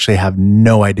that I actually have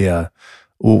no idea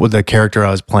what the character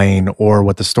I was playing or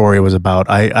what the story was about.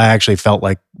 I actually felt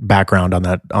like background on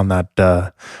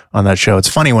that show. It's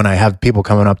funny when I have people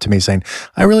coming up to me saying,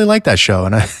 "I really like that show,"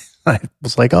 and I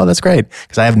was like, "Oh, that's great,"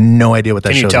 because I have no idea what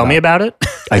that show is. Can you tell me about it?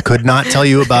 I could not tell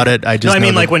you about it. I just no, I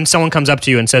mean, like when someone comes up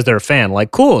to you and says they're a fan,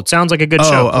 like, cool, it sounds like a good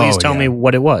show. Please tell me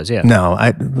what it was. Yeah. No,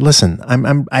 listen.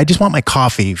 I just want my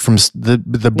coffee from the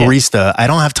barista. Yeah. I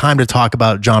don't have time to talk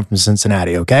about John from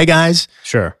Cincinnati. Okay, guys.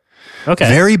 Sure. Okay.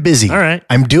 Very busy. All right.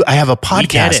 I have a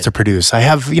podcast to produce. I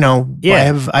have,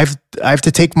 I have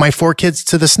to take my 4 kids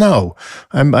to the snow.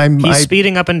 He's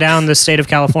speeding up and down the state of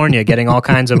California, getting all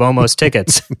kinds of almost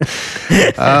tickets.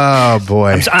 Oh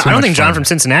boy. I don't think John from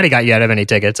Cincinnati got you out of any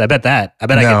tickets. I bet that.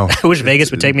 I wish Vegas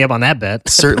would take me up on that bet.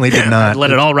 Certainly did not. I'd let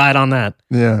it all ride on that.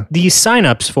 Yeah. The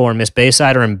signups for Miss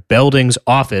Bayside are in Belding's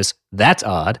office. That's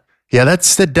odd. Yeah,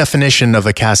 that's the definition of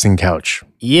a casting couch.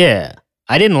 Yeah.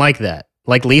 I didn't like that.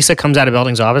 Like Lisa comes out of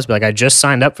Belding's office, be like, I just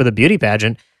signed up for the beauty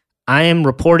pageant. I am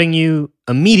reporting you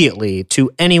immediately to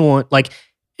anyone. Like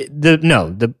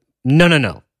no.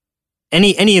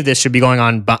 Any of this should be going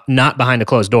on, but not behind a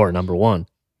closed door. Number one.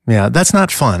 Yeah, that's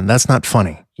not fun. That's not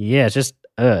funny. Yeah, it's just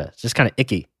kind of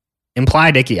icky,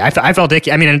 implied icky. I felt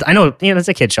icky. I mean, I know, it's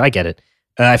a kid show. I get it.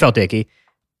 I felt icky.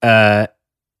 And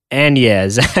yeah,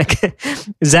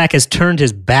 Zach has turned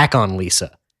his back on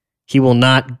Lisa. He will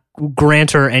not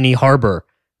grant her any harbor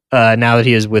now that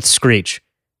he is with Screech.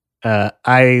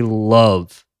 I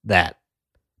love that.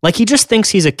 Like, he just thinks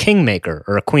he's a kingmaker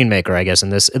or a queenmaker, I guess, in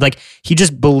this. Like, he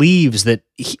just believes that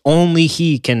only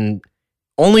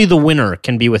the winner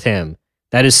can be with him.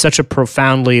 That is such a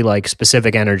profoundly, like,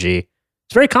 specific energy.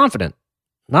 It's very confident.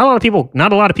 Not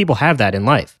a lot of people have that in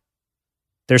life.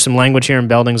 There's some language here in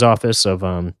Belding's office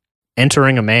of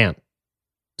entering a man.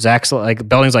 Zach's like,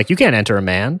 Belding's like, you can't enter a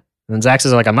man. And then Zach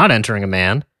says, like, I'm not entering a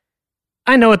man.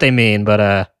 I know what they mean, but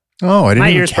I didn't my even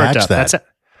ears catch perked up. that.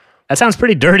 That sounds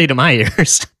pretty dirty to my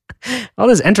ears. All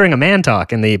this entering a man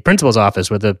talk in the principal's office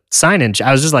with the signage.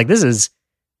 I was just like,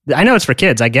 I know it's for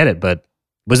kids. I get it, but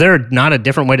was there not a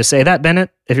different way to say that, Bennett,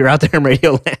 if you're out there in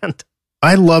Radio Land?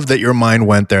 I love that your mind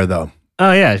went there, though.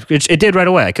 Oh, yeah. It did right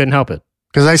away. I couldn't help it.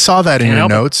 Because I saw that in your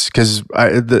notes, because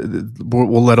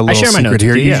we'll let a little secret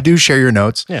here. You do share your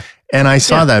notes. Yeah. And I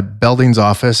saw that Belding's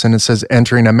office, and it says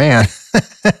entering a man.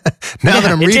 Now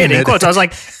that I'm reading it. In quotes. I was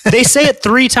like, they say it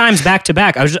 3 times back to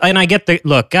back. And I get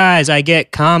look, guys, I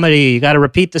get comedy. You got to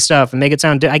repeat the stuff and make it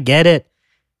sound, I get it.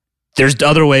 There's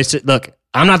other ways to, look,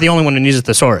 I'm not the only one who uses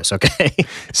thesaurus, okay?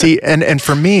 See, and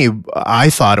for me, I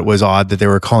thought it was odd that they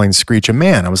were calling Screech a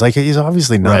man. I was like, he's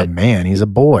obviously not a man. He's a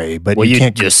boy. But you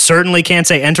just certainly can't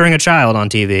say entering a child on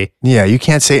TV. Yeah, you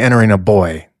can't say entering a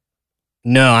boy.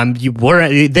 No,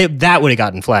 that would have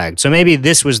gotten flagged. So maybe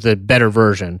this was the better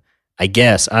version, I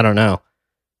guess. I don't know.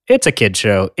 It's a kid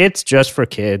show. It's just for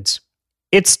kids.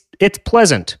 It's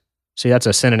pleasant. See, that's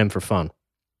a synonym for fun.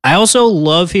 I also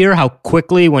love here how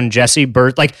quickly when Jesse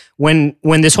burst, like when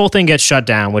this whole thing gets shut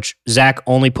down, which Zach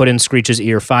only put in Screech's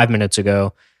ear 5 minutes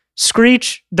ago,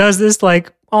 Screech does this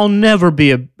like, I'll never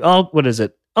be a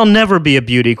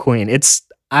beauty queen.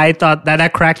 I thought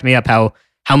that cracked me up how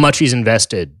much he's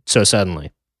invested so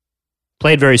suddenly.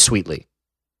 Played very sweetly.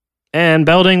 And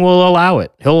Belding will allow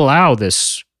it. He'll allow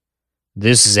this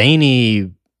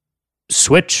zany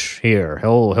switch here.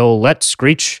 He'll let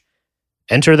Screech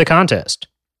enter the contest.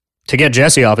 To get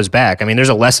Jesse off his back, I mean, there's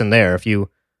a lesson there. If you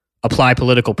apply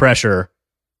political pressure,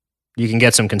 you can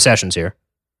get some concessions here.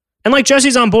 And like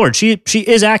Jesse's on board. She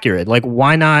is accurate. Like,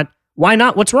 why not?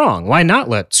 What's wrong? Why not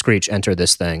let Screech enter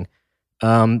this thing?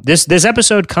 This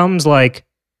episode comes like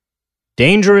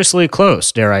dangerously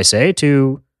close, dare I say,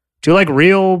 to like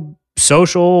real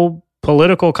social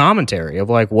political commentary of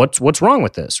like what's wrong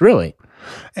with this, really.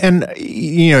 And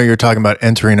you're talking about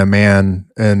entering a man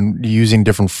and using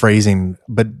different phrasing,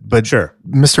 but sure.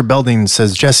 Mr. Belding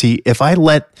says, Jesse, if I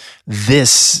let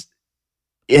this,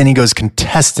 and he goes,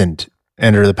 contestant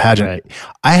enter the pageant. Right.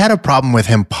 I had a problem with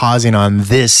him pausing on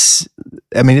this.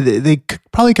 I mean, they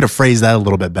probably could have phrased that a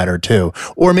little bit better too,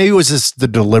 or maybe it was just the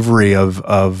delivery of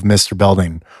Mr.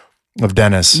 Belding, of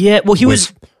Dennis. Yeah, well, he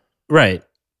was right.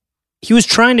 he was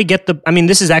trying to get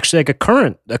this is actually like a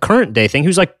current day thing. He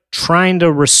was like trying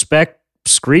to respect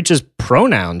Screech's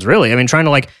pronouns, really. I mean, trying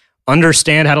to like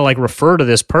understand how to like refer to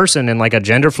this person in like a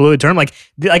gender fluid term. Like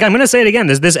I'm going to say it again.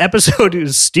 This episode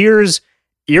steers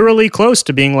eerily close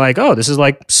to being like, oh, this is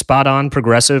like spot on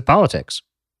progressive politics.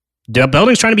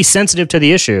 Belding's trying to be sensitive to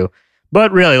the issue,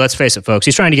 but really, let's face it, folks,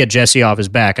 he's trying to get Jesse off his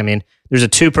back. I mean, there's a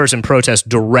 2-person protest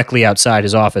directly outside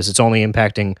his office. It's only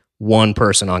impacting one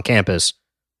person on campus,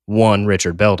 one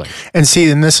Richard Belding. And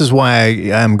this is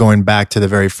why I'm going back to the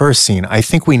very first scene. I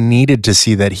think we needed to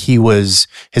see that his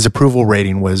approval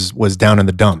rating was down in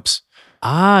the dumps.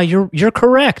 You're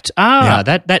correct.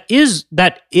 That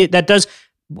does.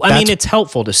 I mean, it's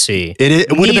helpful to see. It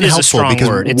would have been helpful because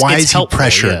why is he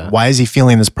pressured? Yeah. Why is he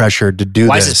feeling this pressure to do this?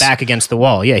 Why is his back against the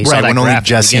wall? Yeah, he saw that when only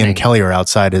Jesse and Kelly are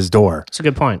outside his door. That's a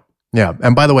good point. Yeah,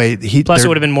 and by the way, plus it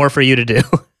would have been more for you to do.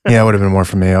 Yeah, it would have been more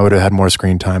for me. I would have had more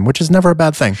screen time, which is never a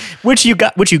bad thing. Which you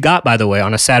got, by the way,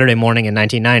 on a Saturday morning in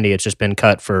 1990. It's just been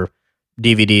cut for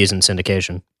DVDs and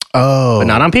syndication. Oh, but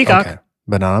not on Peacock. Okay.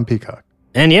 But not on Peacock.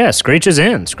 And yeah, Screech is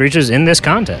in. Screech is in this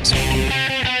contest.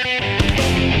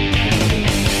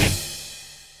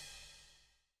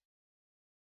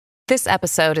 This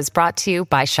episode is brought to you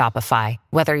by Shopify.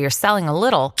 Whether you're selling a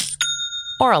little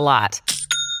or a lot,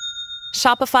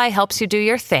 Shopify helps you do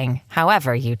your thing,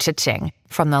 however you cha-ching.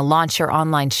 From the launch your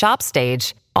online shop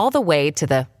stage, all the way to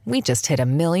the we just hit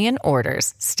 1 million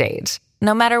orders stage.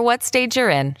 No matter what stage you're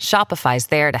in, Shopify's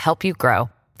there to help you grow.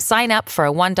 Sign up for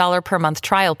a $1 per month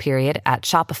trial period at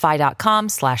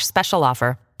shopify.com/special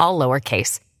offer, all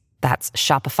lowercase. That's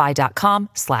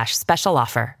shopify.com/special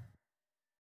offer.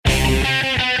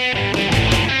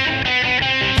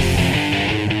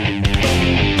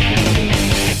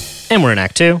 And we're in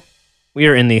Act 2. We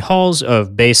are in the halls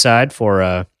of Bayside for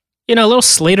a little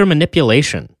Slater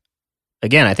manipulation.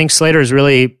 Again, I think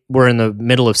we're in the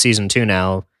middle of season 2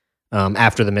 now,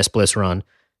 after the Miss Bliss run.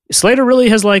 Slater really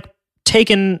has like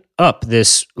taken up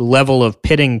this level of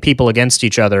pitting people against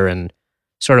each other and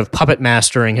sort of puppet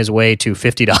mastering his way to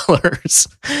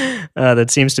 $50. That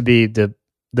seems to be the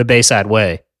Bayside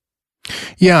way.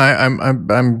 Yeah,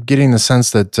 I'm getting the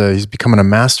sense that he's becoming a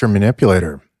master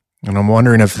manipulator. And I'm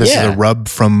wondering if this is a rub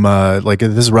from, if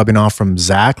this is rubbing off from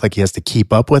Zach, like he has to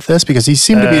keep up with this, because he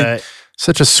seemed to be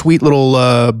such a sweet little,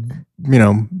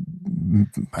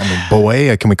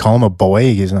 boy. Can we call him a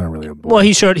boy? He's not really a boy. Well,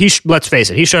 let's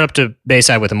face it, he showed up to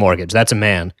Bayside with a mortgage. That's a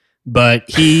man. But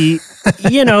he,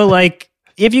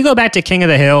 if you go back to King of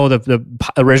the Hill, the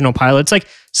original pilot, it's like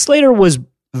Slater was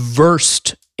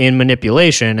versed in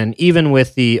manipulation. And even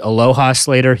with the Aloha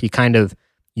Slater, he kind of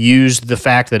used the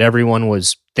fact that everyone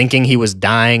was thinking he was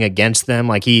dying against them.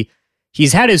 Like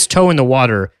he's had his toe in the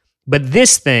water, but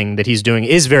this thing that he's doing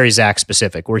is very Zach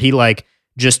specific, where he like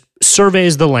just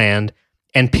surveys the land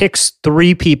and picks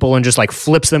 3 people and just like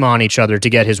flips them on each other to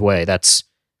get his way. That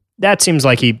seems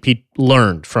like he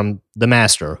learned from the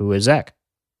master, who is Zach.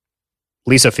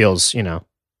 Lisa feels,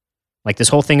 like this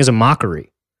whole thing is a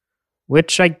mockery,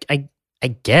 which I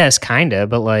guess kind of,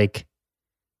 but like,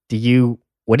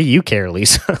 what do you care,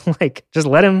 Lisa? Like, just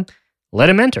let him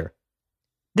enter.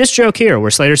 This joke here, where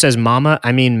Slater says "Mama,"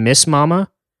 I mean Miss Mama.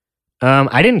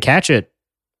 I didn't catch it.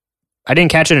 I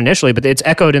didn't catch it initially, but it's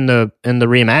echoed in the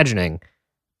reimagining.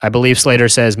 I believe Slater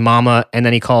says "Mama," and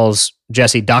then he calls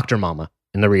Jesse Dr. Mama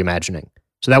in the reimagining.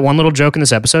 So that one little joke in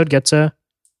this episode gets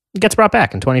brought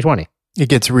back in 2020. It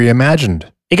gets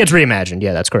reimagined.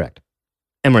 Yeah, that's correct.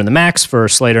 And we're in the Max for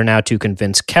Slater now to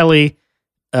convince Kelly.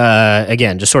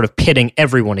 Again, just sort of pitting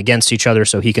everyone against each other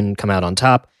so he can come out on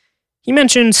top. He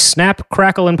mentioned Snap,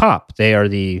 Crackle, and Pop. They are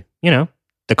the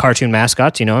cartoon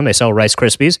mascots, and they sell Rice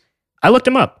Krispies. I looked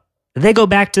them up. They go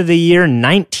back to the year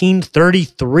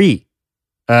 1933,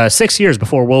 6 years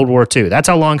before World War II. That's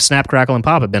how long Snap, Crackle, and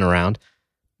Pop have been around.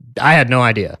 I had no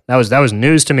idea. That was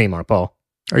news to me, Mark Paul.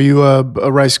 Are you a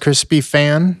Rice Krispie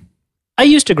fan? I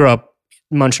used to grow up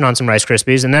munching on some Rice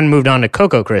Krispies and then moved on to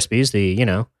Cocoa Krispies, the,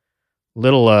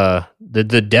 little,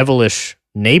 the devilish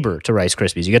neighbor to Rice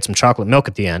Krispies. You get some chocolate milk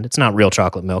at the end. It's not real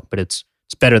chocolate milk, but it's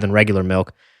better than regular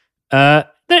milk.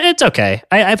 It's okay.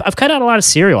 I've cut out a lot of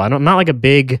cereal. I'm not like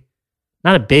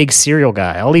not a big cereal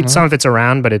guy. I'll eat some if it's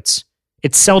around, but it's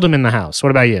seldom in the house. What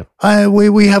about you?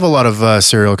 We have a lot of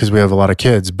cereal because we have a lot of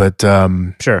kids, but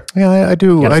sure. Yeah, I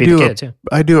do.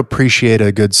 I do appreciate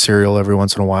a good cereal every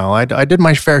once in a while. I did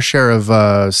my fair share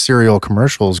of cereal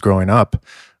commercials growing up.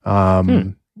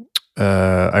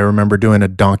 I remember doing a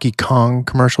Donkey Kong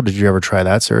commercial. Did you ever try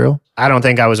that cereal? I don't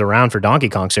think I was around for Donkey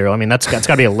Kong cereal. I mean, that's got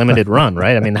to be a limited run,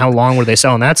 right? I mean, how long were they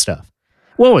selling that stuff?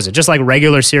 What was it? Just like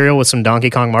regular cereal with some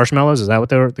Donkey Kong marshmallows? Is that what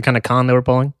the kind of con they were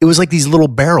pulling? It was like these little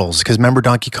barrels, because remember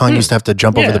Donkey Kong used to have to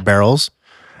jump over the barrels?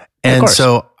 And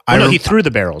so he threw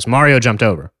the barrels. Mario jumped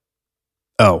over.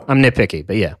 Oh. I'm nitpicky,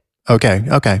 but yeah.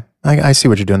 Okay. I see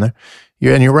what you're doing there.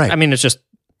 You're right. I mean, it's just...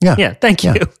 Yeah. Yeah, thank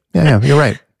you. Yeah, you're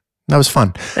right. That was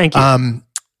fun. Thank you.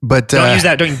 But don't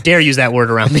you dare use that word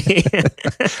around me.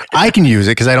 I can use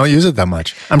it because I don't use it that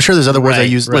much. I'm sure there's other words I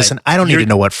use. Right. Listen, I don't need to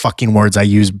know what fucking words I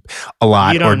use a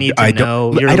lot. You don't need to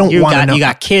know. I don't want to know. You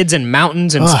got kids and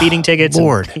mountains and speeding tickets.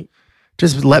 Lord,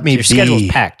 just let me be. Your schedule's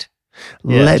packed.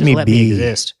 Yeah, let me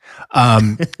exist.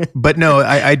 But no,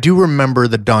 I do remember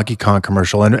the Donkey Kong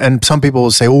commercial, and some people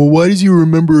will say, well, why does you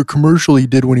remember a commercial he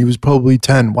did when he was probably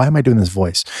 10? Why am I doing this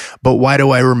voice? But why do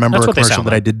I remember a commercial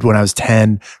that I did when I was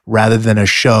 10 rather than a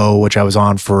show which I was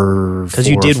on for 4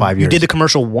 or 5 years? You did the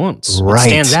commercial once. Right. It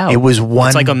stands out. It was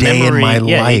one day in my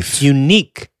life. It's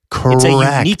unique. Correct. It's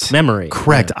a unique memory.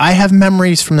 Correct. Yeah. I have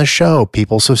memories from the show,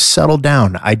 people, so settle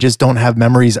down. I just don't have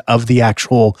memories of the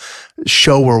actual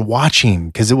show we're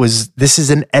watching, because this is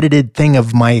an edited thing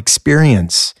of my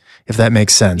experience, if that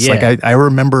makes sense. Yeah. Like I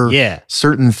remember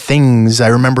certain things. I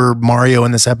remember Mario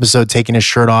in this episode taking his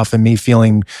shirt off and me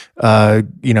feeling,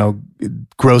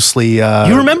 grossly.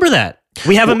 You remember that?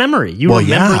 We have a memory. You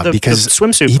remember the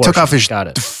swimsuit he portion. Took off his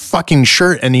fucking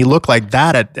shirt and he looked like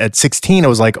that at 16. I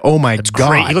was like, oh my God.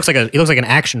 Great. He looks like an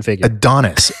action figure.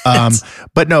 Adonis.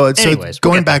 But no, anyways,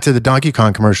 going back to the Donkey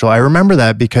Kong commercial, I remember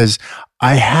that because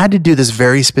I had to do this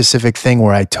very specific thing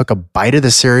where I took a bite of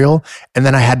the cereal and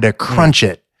then I had to crunch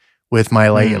it with my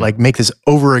like make this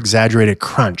over exaggerated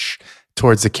crunch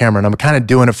towards the camera. And I'm kind of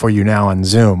doing it for you now on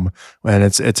Zoom, and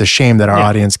it's a shame that our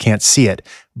audience can't see it,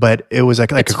 but it was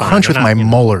like a crunch with my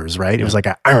molars, right? It was like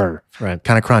a kind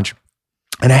of crunch.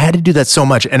 And I had to do that so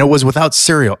much, and it was without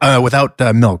cereal, without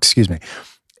milk, excuse me.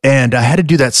 And I had to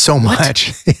do that so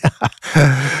much.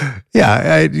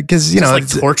 Yeah, because it's like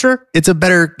torture. It's a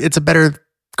better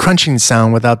crunching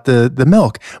sound without the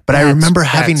milk. But I remember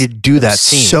having to do that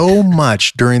so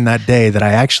much during that day that I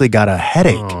actually got a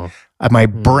headache. Oh. My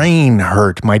brain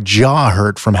hurt, my jaw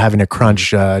hurt from having to crunch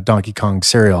Donkey Kong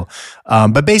cereal.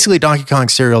 But basically, Donkey Kong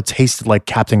cereal tasted like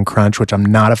Captain Crunch, which I'm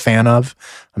not a fan of.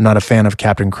 I'm not a fan of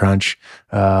Captain Crunch.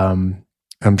 I'm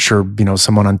sure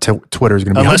someone on Twitter is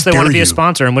going to be, unless they want to be a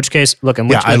sponsor. In which case, look,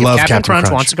 I love Captain Crunch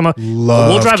wants to come up.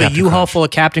 We'll drive a U-Haul full of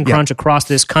Captain Crunch across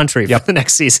this country for the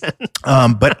next season.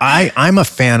 But I'm a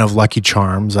fan of Lucky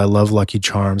Charms. I love Lucky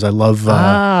Charms. I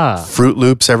love Fruit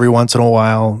Loops every once in a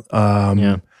while.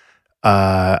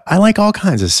 I like all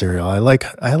kinds of cereal. I liked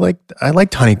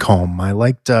Honeycomb. I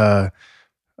liked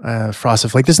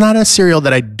Frosted Flake. There's not a cereal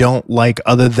that I don't like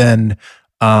other than.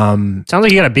 Sounds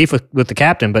like you got a beef with the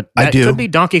captain, but that could be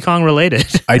Donkey Kong related.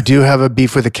 I do have a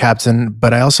beef with the captain,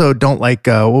 but I also don't like.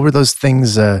 What were those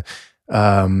things? Oh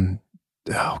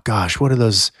gosh, what are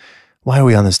those? Why are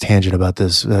we on this tangent about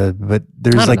this? But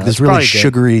there's like this really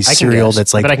sugary cereal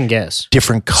that's like. But I can guess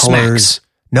different colors. Smacks.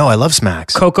 No, I love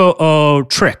Smacks. Cocoa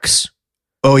Trix.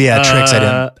 Oh yeah, Trix.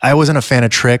 I wasn't a fan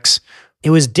of Trix. It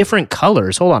was different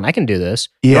colors. Hold on, I can do this.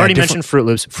 You already mentioned Fruit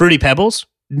Loops. Fruity Pebbles.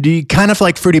 Kind of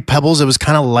like Fruity Pebbles. It was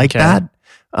kind of like that.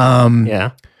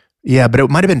 Yeah, but it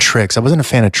might have been Trix. I wasn't a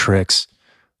fan of Trix.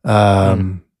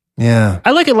 Yeah.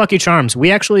 I like it Lucky Charms.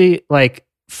 We actually, like,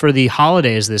 for the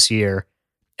holidays this year,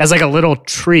 as like a little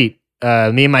treat,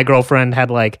 me and my girlfriend had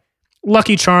like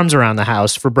Lucky Charms around the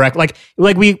house for breakfast.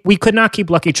 Like we could not keep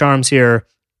Lucky Charms here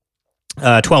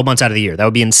 12 months out of the year. That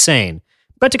would be insane.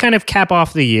 But to kind of cap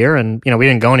off the year, and we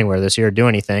didn't go anywhere this year or do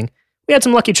anything, we had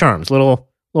some Lucky Charms, little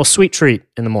sweet treat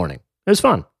in the morning. It was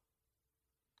fun.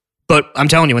 But I'm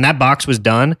telling you, when that box was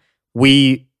done,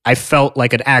 I felt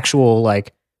like an actual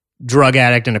like drug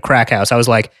addict in a crack house. I was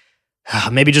like,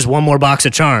 maybe just one more box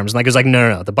of Charms. Like it was like,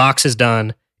 no, the box is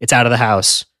done. It's out of the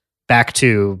house. Back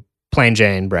to plain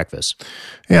Jane breakfast.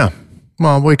 Yeah.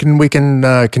 Well, we can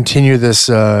continue this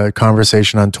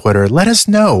conversation on Twitter. Let us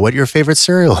know what your favorite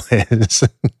cereal is.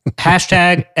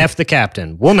 Hashtag F the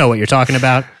Captain. We'll know what you're talking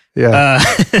about. Yeah.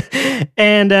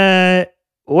 And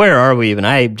where are we even?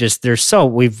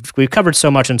 We've covered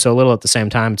so much and so little at the same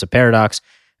time. It's a paradox.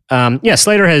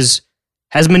 Slater has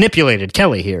manipulated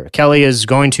Kelly here. Kelly is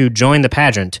going to join the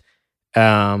pageant.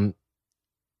 And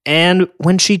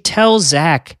when she tells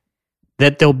Zach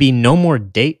that there'll be no more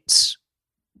dates,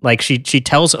 like she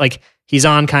tells, like he's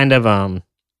on kind of, I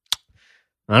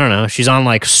don't know, she's on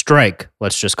like strike,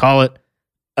 let's just call it.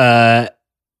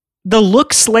 The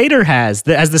look Slater has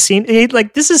as the scene,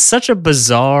 like this is such a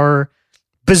bizarre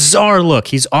look.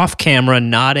 He's off camera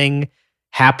nodding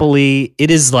happily. It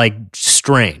is like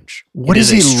strange. What is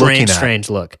he looking at? Strange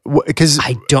look. Because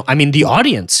I mean, the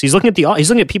audience. He's looking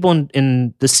at people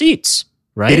in the seats.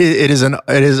 Right. It is.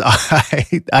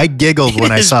 I giggled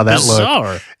when I saw that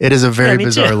bizarre. look. It is a very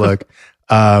bizarre look.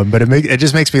 But it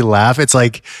just makes me laugh. It's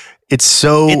like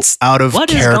it's out of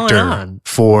character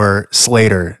for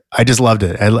Slater. I just loved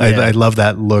it. I love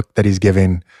that look that he's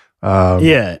giving.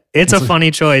 It's a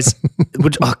funny choice.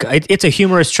 It's a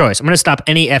humorous choice. I'm going to stop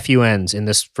any FUNs in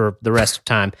this for the rest of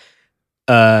time.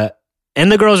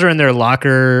 And the girls are in their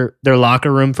locker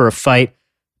room for a fight.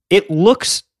 It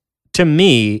looks to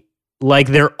me like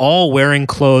they're all wearing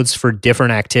clothes for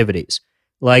different activities.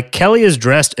 Like Kelly is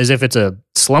dressed as if it's a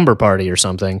slumber party or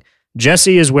something.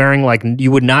 Jesse is wearing like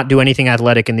you would not do anything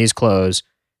athletic in these clothes.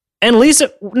 And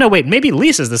maybe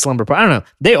Lisa's the slumber party. I don't know.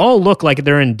 They all look like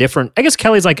they're in different. I guess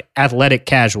Kelly's like athletic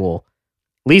casual.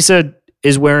 Lisa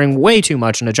is wearing way too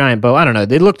much in a giant bow. I don't know.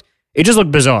 It just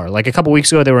looked bizarre. Like a couple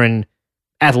weeks ago, they were in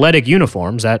athletic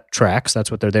uniforms. That tracks. That's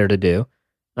what they're there to do.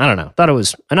 I don't know. Thought it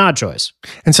was an odd choice.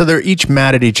 And so they're each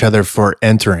mad at each other for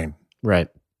entering. Right.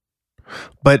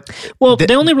 But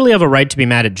they only really have a right to be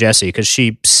mad at Jessie because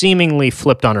she seemingly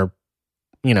flipped on her,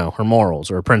 her morals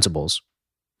or her principles.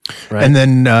 Right. And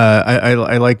then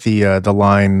I like the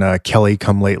line "Kelly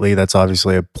come lately." That's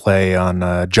obviously a play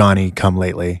on Johnny come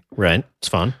lately. Right. It's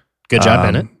fun. Good job,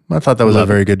 Bennett. I thought that was a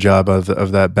very good job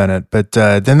of that, Bennett. But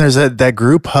then there's that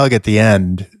group hug at the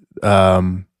end.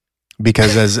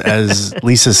 Because as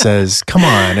Lisa says, come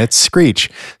on, it's Screech.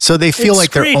 So they feel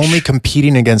like Screech. They're only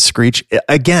competing against Screech.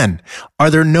 Again, are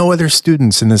there no other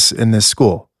students in this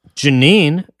school?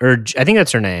 Janine, or I think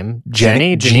that's her name.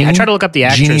 Jenny? I tried to look up the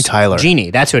actress. Jeannie Tyler.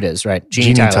 Jeannie, that's who it is, right?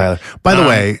 Jeannie Tyler. By the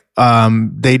way,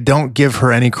 they don't give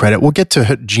her any credit. We'll get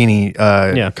to Jeannie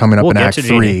coming up in Act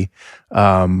 3.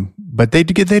 But they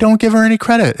don't give her any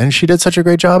credit. And she did such a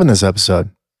great job in this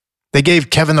episode. They gave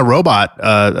Kevin the Robot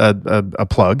a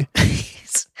plug.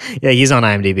 Yeah, he's on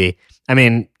IMDb. I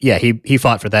mean, yeah, he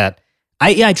fought for that.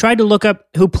 I tried to look up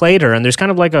who played her, and there's kind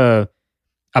of like a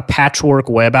patchwork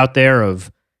web out there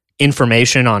of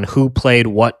information on who played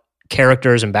what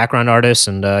characters and background artists.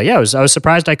 And I was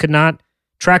surprised I could not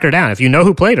track her down. If you know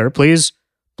who played her, please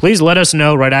let us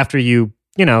know right after you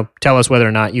tell us whether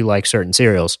or not you like certain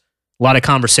serials. A lot of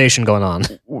conversation going on.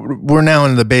 We're now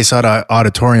in the Base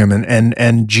Auditorium,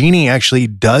 and Jeannie actually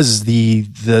does the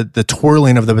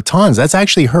twirling of the batons. That's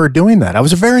actually her doing that. I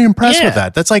was very impressed with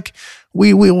that. That's like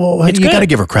you got to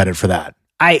give her credit for that.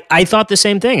 I thought the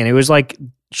same thing, and it was like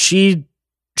she's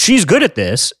good at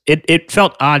this. It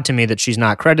felt odd to me that she's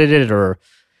not credited, or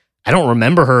I don't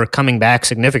remember her coming back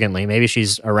significantly. Maybe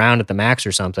she's around at the Max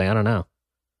or something. I don't know.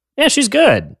 Yeah, she's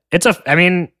good.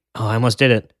 I almost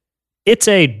did it. It's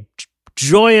a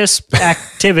joyous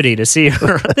activity to see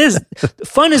her.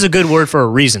 Fun is a good word for a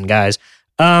reason, guys.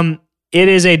 It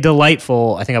is a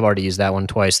delightful. I think I've already used that one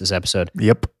twice this episode.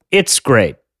 Yep, it's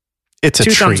great. It's a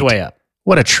treat. 2 thumbs way up.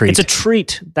 What a treat! It's a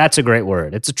treat. That's a great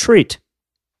word. It's a treat.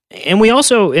 And we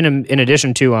also, in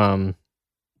addition to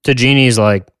Jeannie's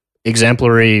like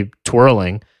exemplary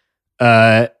twirling,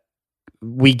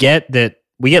 we get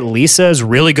Lisa is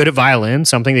really good at violin,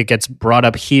 something that gets brought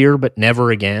up here but never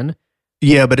again.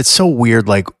 Yeah, but it's so weird,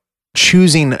 like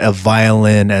choosing a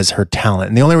violin as her talent.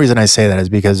 And the only reason I say that is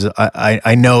because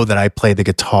I know that I play the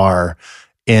guitar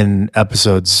in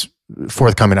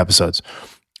forthcoming episodes.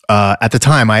 At the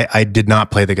time, I did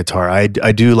not play the guitar. I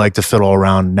do like to fiddle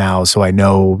around now, so I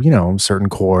know certain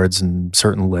chords and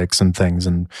certain licks and things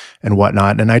and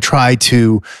whatnot. And I try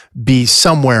to be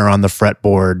somewhere on the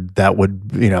fretboard that would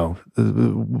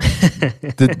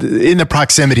in the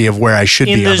proximity of where I should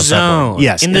be on the zone. Fretboard.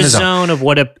 Yes, in the zone of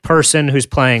what a person who's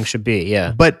playing should be.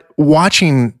 Yeah, but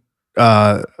watching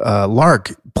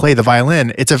Lark play the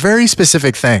violin, it's a very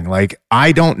specific thing. Like,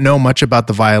 I don't know much about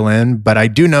the violin, but I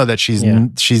do know that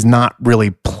she's not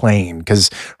really playing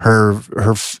because her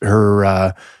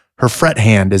fret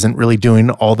hand isn't really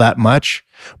doing all that much,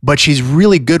 but she's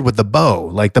really good with the bow.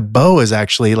 Like, the bow is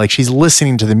actually like she's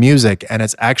listening to the music and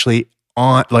it's actually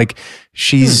on, like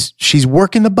she's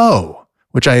working the bow,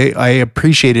 which I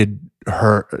appreciated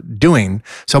her doing.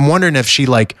 So I'm wondering if she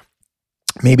like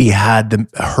maybe heard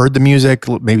the music.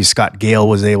 Maybe Scott Gale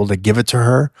was able to give it to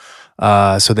her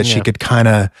so that she could kind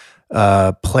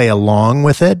of play along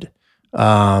with it.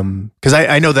 Because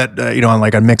I know that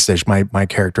on Mixed-ish, my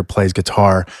character plays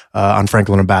guitar. On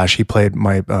Franklin and Bash, he played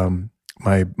my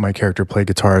character played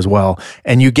guitar as well,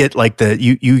 and you get like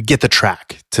you get the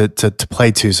track to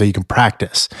play to, so you can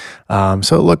practice. So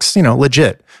it looks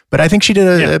legit. But I think she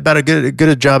did about a good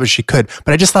a job as she could.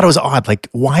 But I just thought it was odd. Like,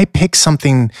 why pick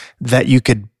something that you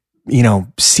could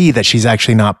see that she's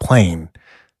actually not playing?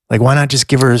 Like, why not just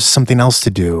give her something else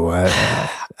to do? I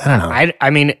don't know. I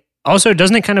mean, also,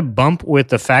 doesn't it kind of bump with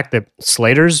the fact that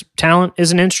Slater's talent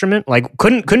is an instrument? Like,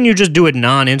 couldn't you just do a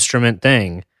non-instrument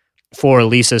thing for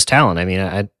Lisa's talent? I mean,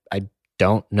 I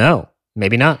don't know.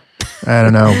 Maybe not. I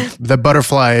don't know. The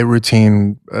butterfly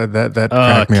routine that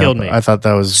cracked me killed up. me. I thought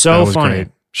that was So that was funny. Great.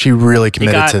 She really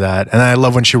committed to that, and I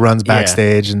love when she runs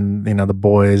backstage and the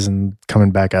boys and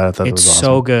coming back out. I thought it was awesome.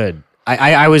 So good.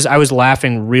 I was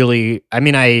laughing really. I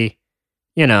mean, I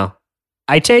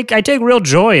take real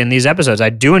joy in these episodes. I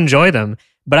do enjoy them,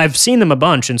 but I've seen them a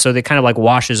bunch, and so they kind of like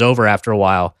washes over after a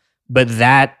while. But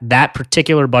that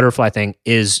particular butterfly thing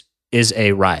is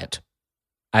a riot.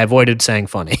 I avoided saying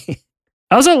funny.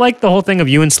 I also like the whole thing of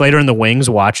you and Slater in the wings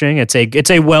watching. It's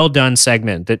a well done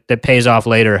segment that pays off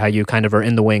later. How you kind of are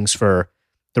in the wings for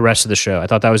the rest of the show. I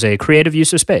thought that was a creative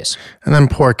use of space. And then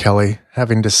poor Kelly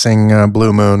having to sing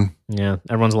Blue Moon. Yeah,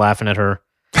 everyone's laughing at her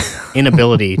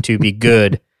inability to be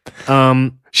good.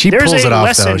 She pulls it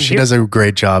off though. She does a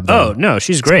great job. Though. Oh no,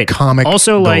 she's great. It's comic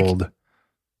also gold. Like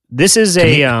this is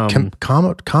comic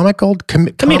gold, comedic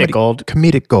gold,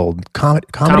 comedic gold,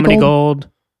 comedy gold.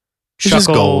 It's just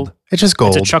gold. It's just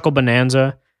gold. It's a chuckle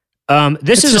bonanza.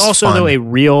 This is also fun. Though a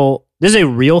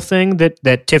real thing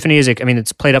that Tiffany is. I mean,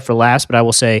 it's played up for laughs, but I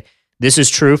will say this is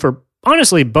true for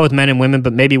honestly both men and women.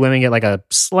 But maybe women get like a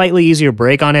slightly easier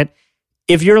break on it.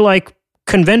 If you're like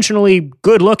conventionally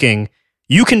good looking,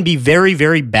 you can be very,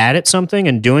 very bad at something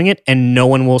and doing it, and no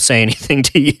one will say anything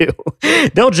to you.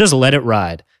 They'll just let it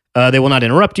ride. They will not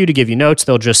interrupt you to give you notes.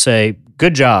 They'll just say,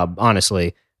 "Good job,"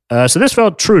 honestly. So this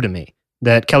felt true to me.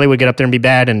 That Kelly would get up there and be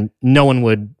bad and no one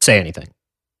would say anything.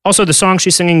 Also, the song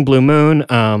she's singing, Blue Moon,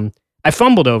 I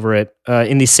fumbled over it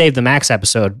in the Save the Max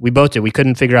episode. We both did. We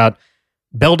couldn't figure out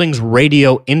Belding's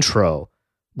radio intro,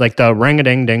 like the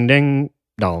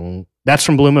ring-a-ding-ding-ding-dong. That's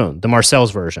from Blue Moon, the Marcel's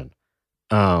version.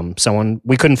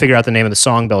 We couldn't figure out the name of the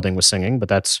song Belding was singing, but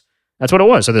that's what it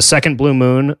was. So the second Blue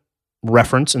Moon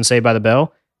reference in Saved by the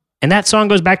Bell. And that song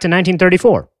goes back to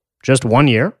 1934, just 1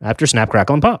 year after Snap,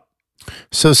 Crackle, and Pop.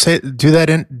 So do that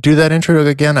intro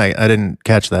again. I didn't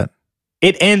catch that.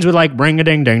 It ends with like ring a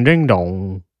ding ding ding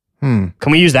dong. Can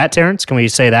we use that, Terrence? Can we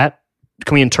say that?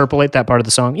 Can we interpolate that part of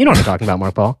the song? You know what I'm talking about,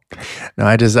 Mark Paul. No,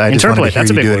 I just wanted to hear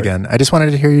you do it again. I just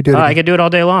wanted to hear you do it again. I could do it all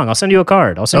day long. I'll send you a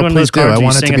card. I'll send you one of those cards. I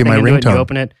want it to be my ringtone. You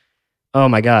open it. Oh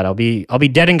my God, I'll be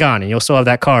dead and gone, and you'll still have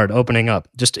that card opening up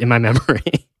just in my memory.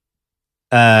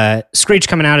 Screech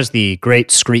coming out as the great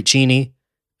Screechini.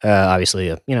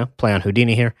 Obviously, play on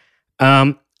Houdini here.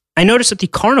 I noticed at the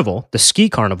ski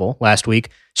carnival last week,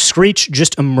 Screech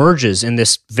just emerges in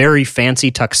this very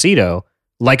fancy tuxedo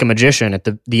like a magician at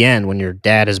the end when your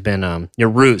dad has been, your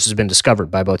ruse has been discovered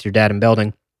by both your dad and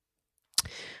Belding.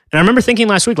 And I remember thinking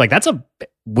last week, like, that's a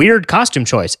weird costume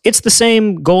choice. It's the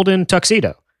same golden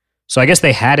tuxedo. So I guess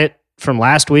they had it from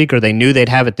last week or they knew they'd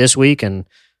have it this week and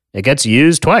it gets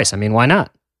used twice. I mean, why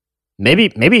not? Maybe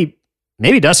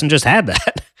Dustin just had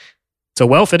that. It's a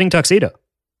well-fitting tuxedo.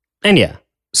 And yeah,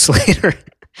 Slater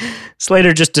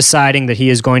just deciding that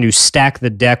he is going to stack the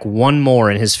deck one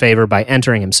more in his favor by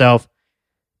entering himself.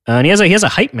 And he has a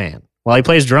hype man while he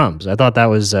plays drums. I thought that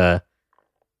was a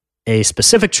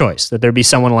specific choice, that there'd be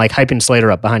someone like hyping Slater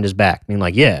up behind his back, being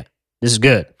like, yeah, this is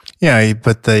good. Yeah, he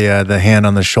put the hand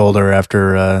on the shoulder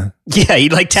after yeah,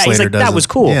 he's like, that was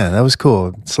cool. Yeah, that was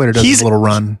cool. Slater does his little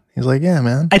run. He's like, yeah,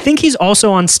 man. I think he's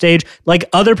also on stage, like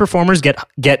other performers get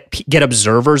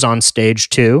observers on stage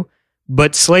too.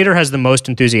 But Slater has the most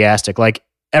enthusiastic. Like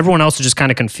everyone else is just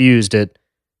kind of confused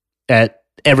at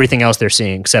everything else they're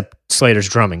seeing except Slater's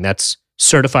drumming. That's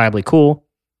certifiably cool.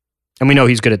 And we know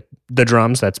he's good at the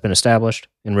drums. That's been established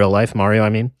in real life. Mario, I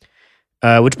mean.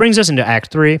 Which brings us into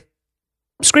Act 3.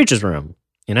 Screech's room,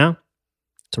 It's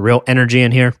a real energy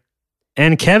in here.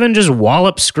 And Kevin just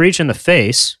wallops Screech in the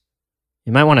face.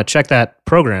 You might want to check that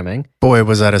programming. Boy,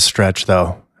 was that a stretch,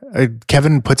 though.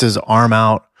 Kevin puts his arm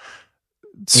out.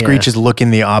 Screech is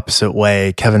looking the opposite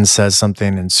way. Kevin says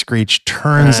something, and Screech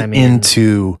turns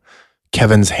into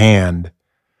Kevin's hand.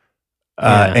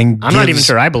 And I'm not even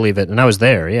sure I believe it, and I was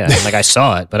there. Yeah, like I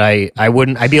saw it, but I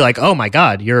wouldn't. I'd be like, "Oh my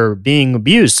God, you're being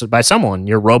abused by someone.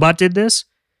 Your robot did this."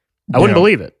 I wouldn't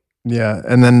believe it. Yeah,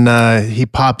 and then he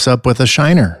pops up with a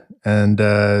shiner, and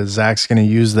Zach's going to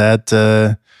use that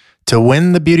to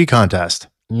win the beauty contest.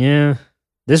 Yeah,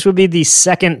 this would be the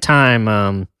second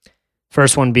time.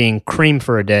 First one being Cream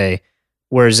for a Day,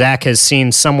 where Zach has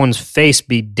seen someone's face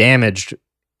be damaged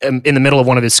in the middle of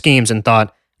one of his schemes and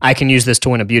thought, I can use this to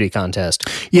win a beauty contest.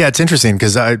 Yeah, it's interesting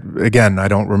because I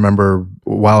don't remember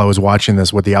while I was watching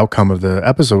this what the outcome of the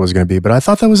episode was going to be, but I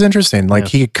thought that was interesting. Like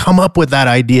he could come up with that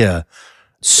idea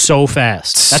so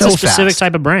fast. That's So a specific fast.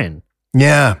 type of brain.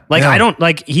 Yeah. Like yeah. I don't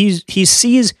like he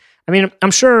sees. I mean,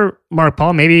 I'm sure Mark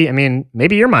Paul. Maybe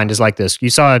your mind is like this. You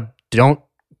saw a don't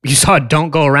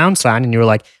go around sign, and you were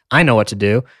like, I know what to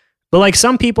do. But like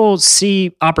some people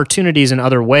see opportunities in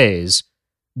other ways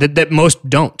that most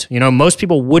don't. You know, most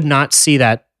people would not see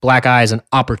that black eye as an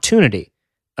opportunity,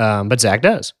 but Zach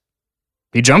does.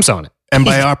 He jumps on it. And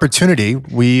by opportunity,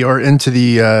 we are into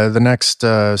the next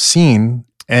scene,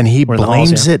 and he We're in the halls,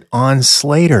 blames it on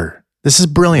Slater. This is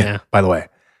brilliant, by the way.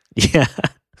 Yeah.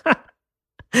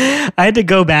 I had to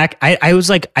go back. I was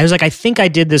like, I think I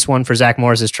did this one for Zach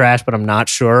Morris's trash, but I'm not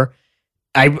sure.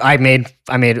 I made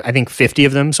I think 50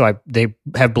 of them, so they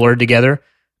have blurred together.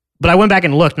 But I went back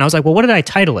and looked, and I was like, well, what did I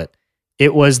title it?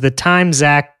 It was The Time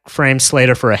Zach Framed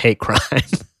Slater for a Hate Crime.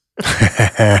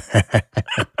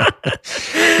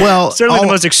 Well, Certainly the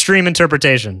most extreme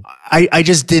interpretation. I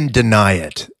just didn't deny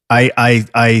it. I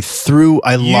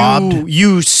lobbed.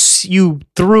 You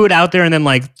threw it out there, and then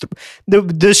like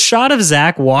the shot of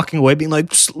Zach walking away, being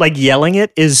like yelling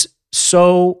it, is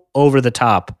so over the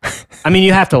top. I mean,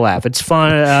 you have to laugh. It's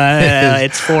fun.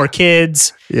 It's for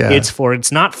kids. Yeah.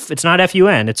 It's not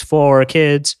FUN. It's for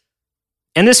kids.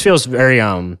 And this feels very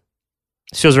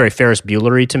Ferris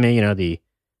Bueller-y to me. You know, the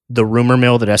rumor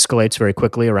mill that escalates very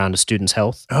quickly around a student's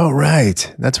health. Oh,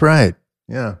 right. That's right.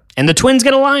 Yeah. And the twins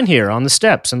get a line here on the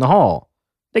steps in the hall.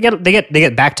 They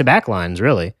get back-to-back lines,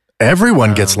 really.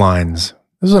 Everyone gets lines.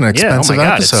 This is an expensive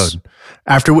episode.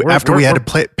 After we had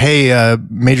to pay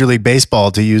Major League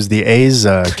Baseball to use the A's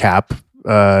cap,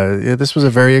 this was a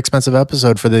very expensive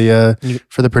episode for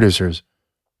the producers.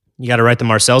 You got to write the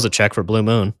Marcells a check for Blue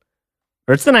Moon.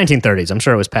 Or it's the 1930s. I'm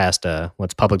sure it was past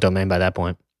what's public domain by that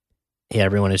point. Yeah,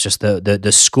 everyone is just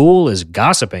the school is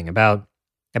gossiping about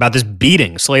this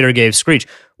beating Slater gave Screech,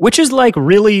 which is like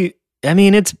really, I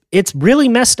mean, it's really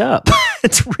messed up.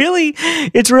 it's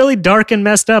really dark and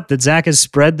messed up that Zach has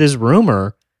spread this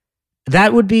rumor.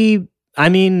 That would be, I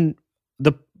mean,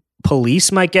 the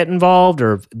police might get involved,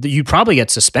 or you'd probably get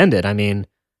suspended. I mean,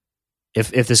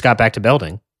 if this got back to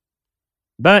Belding.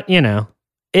 But, you know,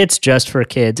 it's just for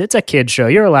kids. It's a kid show.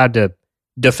 You're allowed to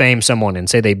defame someone and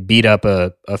say they beat up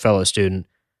a fellow student.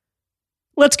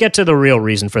 Let's get to the real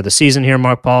reason for the season here,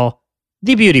 Mark Paul.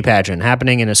 The beauty pageant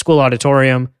happening in a school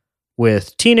auditorium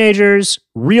with teenagers,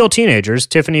 real teenagers.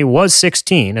 Tiffany was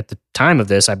 16 at the time of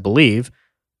this, I believe,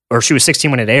 or she was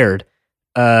 16 when it aired,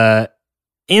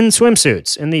 in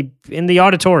swimsuits in the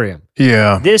auditorium.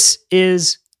 Yeah. This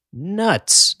is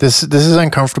nuts. This is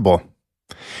uncomfortable.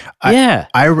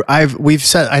 We've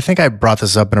said, I think I brought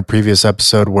this up in a previous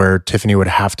episode where Tiffany would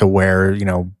have to wear, you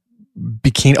know,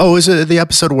 bikini. Oh, is it the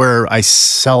episode where I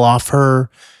sell off her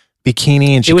bikini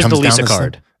and she comes down? It was the Lisa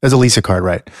card. It was a Lisa card,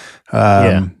 right?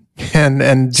 Yeah.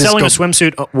 And just selling a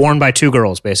swimsuit worn by two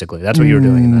girls, basically. That's what you were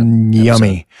doing in that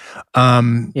yummy.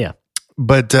 Yeah.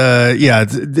 But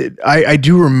I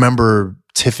do remember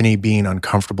Tiffany being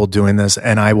uncomfortable doing this,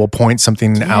 and I will point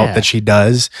something out that she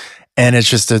does. And it's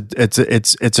just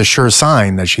it's a sure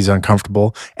sign that she's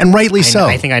uncomfortable, and rightly so.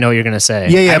 I think I know what you're going to say.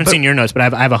 Yeah, I haven't seen your notes,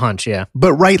 but I have a hunch. Yeah,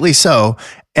 but rightly so.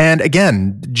 And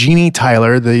again, Jeannie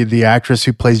Tyler, the actress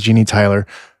who plays Jeannie Tyler,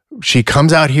 she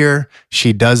comes out here.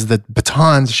 She does the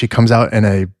batons. She comes out in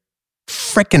a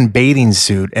frickin' bathing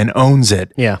suit and owns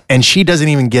it. Yeah, and she doesn't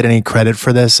even get any credit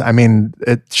for this. I mean,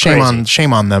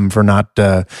 shame on them for not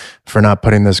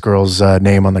putting this girl's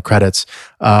name on the credits.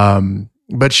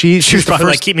 But she's probably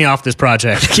like, keep me off this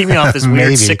project. Keep me off this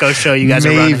weird sicko show you guys are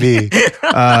running.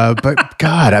 But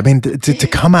God, I mean, to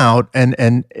come out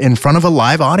and in front of a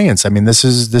live audience. I mean, this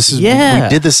is we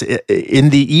did this in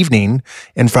the evening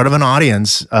in front of an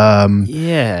audience.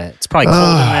 It's probably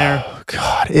cold in there.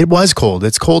 God, it was cold.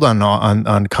 It's cold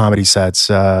on comedy sets,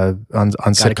 on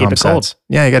sitcom sets.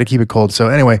 Yeah, you got to keep it cold. So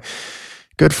anyway,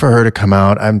 good for her to come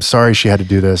out. I'm sorry she had to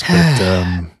do this,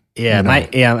 but. I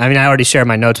mean, I already shared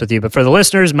my notes with you, but for the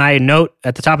listeners, my note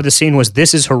at the top of the scene was,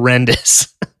 "This is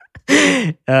horrendous,"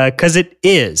 because it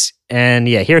is. And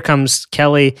yeah, here comes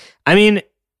Kelly. I mean,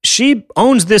 she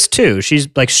owns this too. She's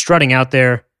like strutting out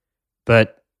there,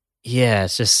 but yeah,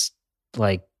 it's just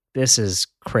like, this is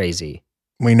crazy.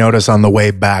 We notice on the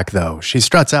way back, though, she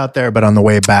struts out there, but on the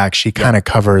way back, she kind of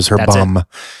covers her bum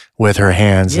with her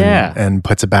hands and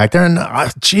puts it back there. And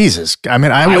Jesus, I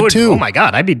mean, I would too. Oh my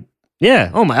God, I'd be.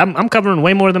 Yeah. Oh my! I'm covering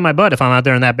way more than my butt if I'm out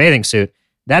there in that bathing suit.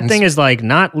 That thing is like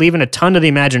not leaving a ton to the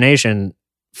imagination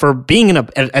for being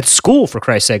at school, for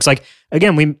Christ's sakes. Like,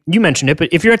 again, you mentioned it, but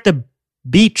if you're at the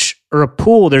beach or a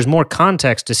pool, there's more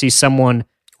context to see someone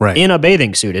in a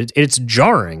bathing suit. It's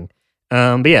jarring.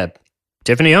 But yeah,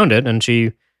 Tiffany owned it, and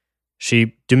she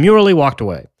demurely walked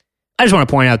away. I just want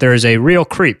to point out there is a real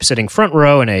creep sitting front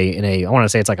row in a I want to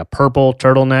say it's like a purple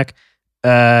turtleneck.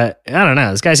 I don't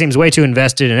know. This guy seems way too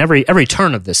invested in every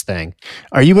turn of this thing.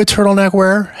 Are you a turtleneck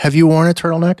wearer? Have you worn a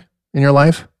turtleneck in your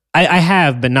life? I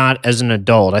have, but not as an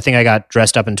adult. I think I got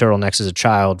dressed up in turtlenecks as a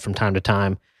child from time to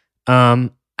time.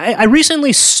 I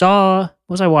recently saw, what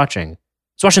was I watching? I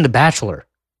was watching The Bachelor.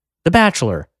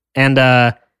 And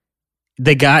the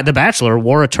Bachelor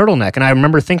wore a turtleneck. And I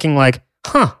remember thinking like,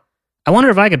 I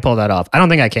wonder if I could pull that off. I don't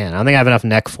think I can. I don't think I have enough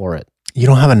neck for it. You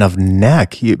don't have enough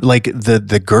neck. Like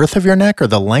the girth of your neck or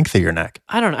the length of your neck?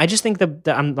 I don't know. I just think that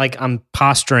I'm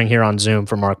posturing here on Zoom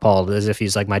for Mark Paul as if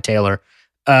he's like my tailor.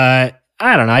 I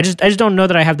don't know. I just don't know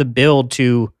that I have the build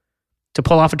to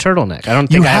pull off a turtleneck. I don't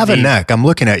think you have a neck. I'm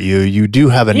looking at you. You do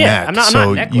have a neck. I'm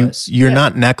not necklace. You're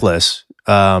not neckless.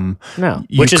 No,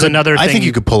 which is another thing. I think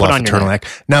you could pull off a turtleneck.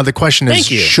 Now the question is,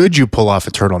 should you pull off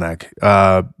a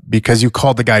turtleneck? Because you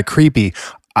called the guy creepy.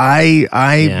 I'm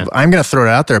going to throw it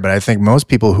out there, but I think most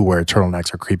people who wear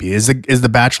turtlenecks are creepy. Is the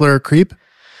Bachelor a creep?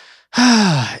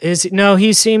 No,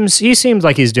 he seems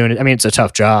like he's doing it. I mean, it's a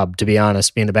tough job, to be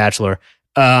honest, being the Bachelor.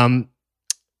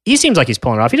 He seems like he's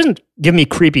pulling it off. He doesn't give me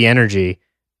creepy energy.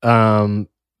 No,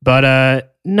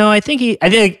 I think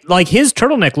like his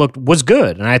turtleneck look was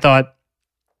good. And I thought,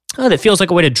 that feels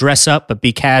like a way to dress up, but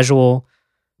be casual.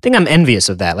 I think I'm envious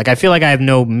of that. Like, I feel like I have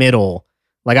no middle.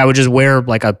 Like, I would just wear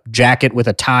like a jacket with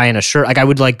a tie and a shirt. Like, I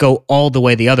would like go all the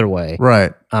way the other way.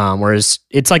 Right. Whereas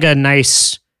it's like a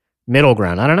nice middle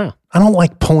ground. I don't know. I don't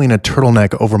like pulling a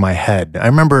turtleneck over my head. I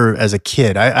remember as a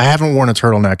kid, I haven't worn a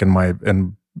turtleneck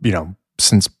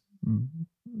since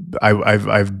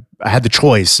I've had the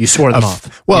choice. You swore them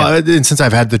off. Well, and since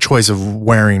I've had the choice of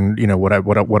wearing, what I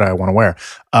want to wear.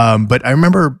 But I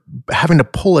remember having to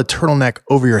pull a turtleneck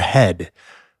over your head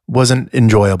wasn't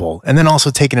enjoyable. And then also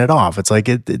taking it off. It's like,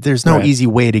 there's no easy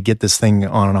way to get this thing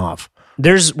on and off.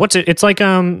 It's like,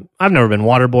 I've never been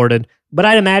waterboarded, but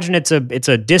I'd imagine it's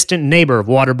a distant neighbor of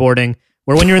waterboarding,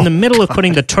 where when you're in the middle of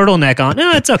putting the turtleneck on,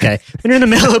 no, it's okay. When you're in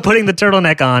the middle of putting the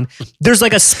turtleneck on, there's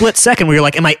like a split second where you're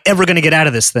like, am I ever going to get out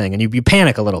of this thing? And you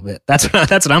panic a little bit. That's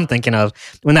what I'm thinking of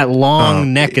when that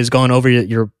long neck is going over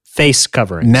your face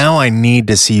covering. Now I need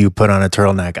to see you put on a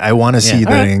turtleneck. I want to see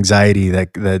the anxiety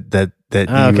that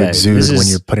you exude when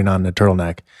you're putting on the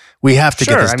turtleneck. We have to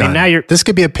get this done. Now this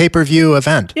could be a pay-per-view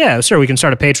event. Yeah, sure. We can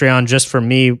start a Patreon just for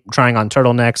me trying on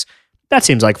turtlenecks. That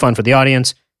seems like fun for the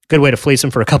audience. Good way to fleece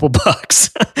them for a couple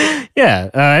bucks.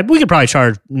 Yeah, we could probably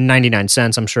charge 99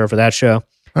 cents, I'm sure, for that show.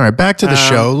 All right, back to the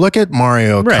show. Look at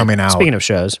Mario coming out. Speaking of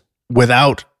shows.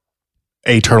 Without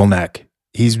a turtleneck.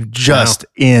 He's just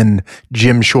in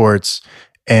gym shorts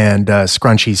and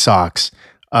scrunchy socks.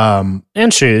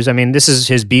 And shoes. I mean, this is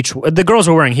his beach. The girls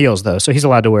were wearing heels, though, so he's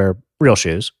allowed to wear real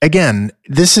shoes. Again,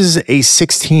 this is a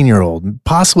 16-year-old,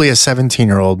 possibly a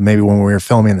 17-year-old, maybe when we were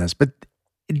filming this, but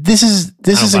this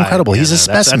is incredible. He's a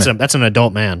specimen. That's an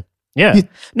adult man. Yeah.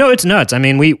 No, it's nuts. I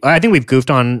mean, I think we've goofed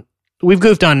on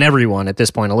everyone at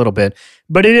this point a little bit,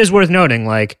 but it is worth noting,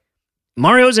 like,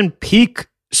 Mario's in peak,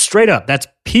 straight up, that's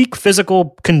peak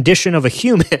physical condition of a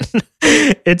human.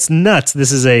 It's nuts.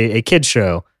 This is a kid's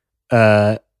show.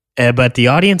 But the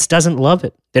audience doesn't love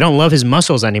it. They don't love his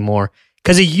muscles anymore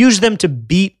because he used them to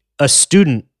beat a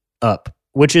student up,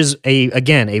 which is a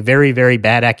very, very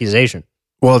bad accusation.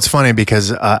 Well, it's funny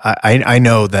because I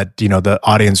know that, the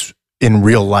audience in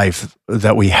real life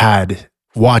that we had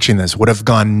watching this would have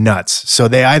gone nuts. So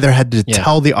they either had to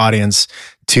tell the audience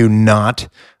to not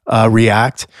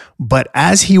react, but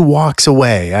as he walks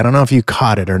away, I don't know if you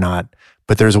caught it or not,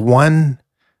 but there's one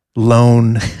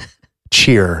lone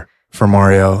cheer for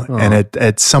Mario, and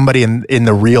it's somebody in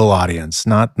the real audience,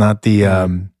 not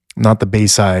the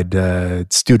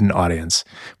Bayside student audience,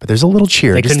 but there's a little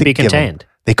cheer. They couldn't be contained.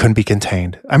 They couldn't be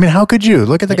contained. I mean, how could you?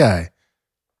 Look at the guy.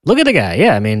 Look at the guy.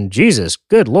 Yeah, I mean, Jesus,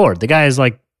 good Lord. The guy's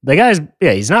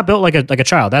he's not built like a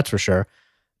child, that's for sure.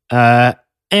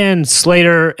 And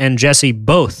Slater and Jesse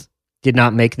both did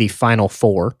not make the final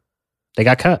four. They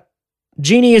got cut.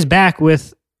 Jeannie is back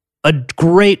with a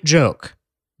great joke.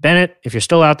 Bennett, if you're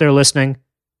still out there listening,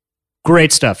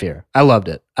 great stuff here. I loved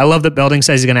it. I love that Belding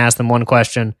says he's going to ask them one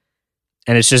question,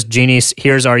 and it's just Jeannie's,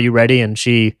 here's, are you ready? And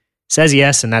she says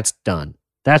yes, and that's done.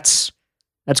 That's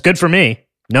good for me.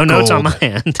 No notes on my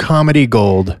end. Comedy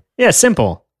gold. Yeah,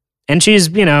 simple. And she's,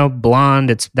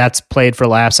 blonde. That's played for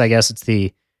laughs, I guess. It's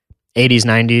the 80s,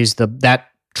 90s. That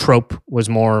trope was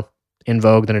more in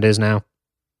vogue than it is now.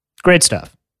 Great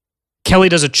stuff. Kelly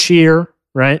does a cheer,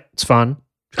 right? It's fun.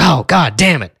 Oh, God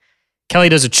damn it. Kelly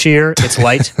does a cheer. It's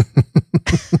light.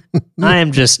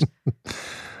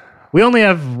 We only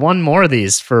have one more of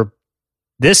these for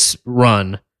this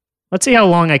run. Let's see how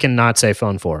long I can not say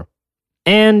phone for.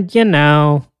 And, you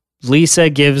know, Lisa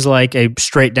gives like a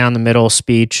straight down the middle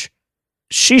speech.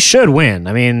 She should win.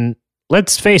 I mean,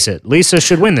 let's face it. Lisa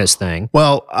should win this thing.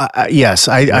 Well, yes,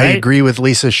 I agree with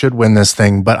Lisa should win this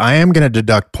thing, but I am going to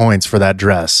deduct points for that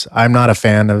dress. I'm not a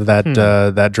fan of that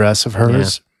that dress of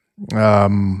hers. Yeah.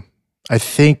 I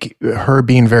think her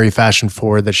being very fashion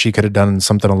forward, that she could have done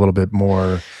something a little bit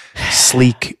more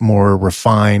sleek, more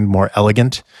refined, more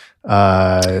elegant.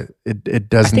 It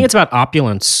doesn't. I think it's about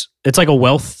opulence. It's like a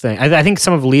wealth thing. I think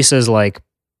some of Lisa's like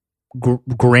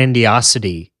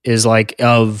grandiosity is like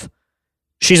of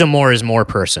she's a more is more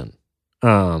person.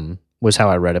 Was how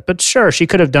I read it. But sure, she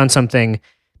could have done something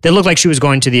that looked like she was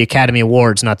going to the Academy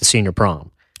Awards, not the senior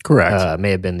prom. Correct.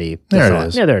 May have been the there thought. it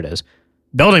is. Yeah, there it is.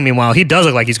 Belding, meanwhile, he does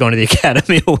look like he's going to the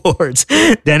Academy Awards.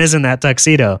 Dennis in that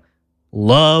tuxedo.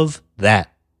 Love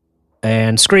that.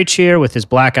 And Screech here with his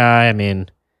black eye. I mean,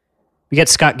 we get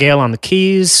Scott Gale on the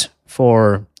keys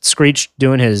for Screech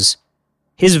doing his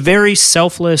very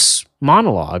selfless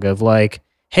monologue of like,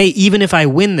 hey, even if I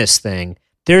win this thing,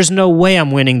 there's no way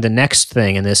I'm winning the next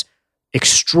thing in this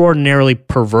extraordinarily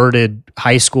perverted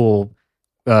high school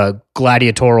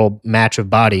gladiatorial match of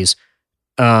bodies.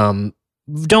 Don't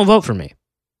vote for me.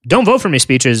 Don't vote for me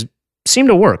speeches seem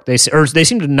to work. They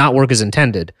seem to not work as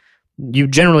intended. You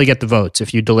generally get the votes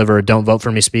if you deliver a don't vote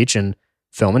for me speech in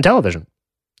film and television.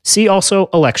 See also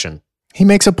election. He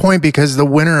makes a point because the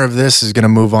winner of this is going to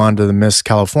move on to the Miss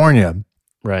California.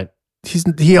 Right.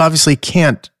 He obviously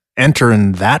can't enter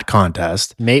in that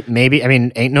contest. Maybe, I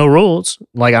mean, ain't no rules.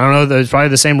 Like, I don't know, there's probably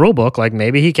the same rule book. Like,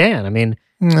 maybe he can. I mean,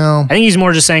 no. I think he's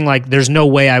more just saying, like, there's no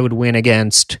way I would win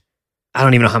against, I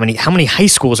don't even know how many high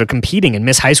schools are competing in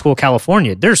Miss High School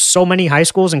California. There's so many high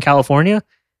schools in California.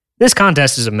 This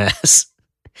contest is a mess.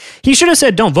 He should have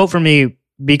said, don't vote for me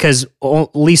because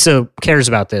Lisa cares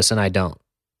about this and I don't.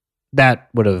 That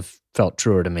would have felt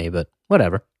truer to me, but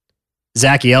whatever.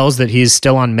 Zach yells that he's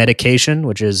still on medication,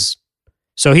 which is,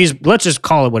 so let's just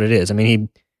call it what it is. I mean,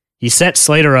 he set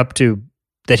Slater up to,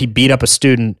 that he beat up a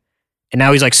student, and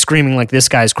now he's like screaming like this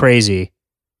guy's crazy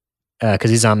because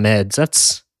he's on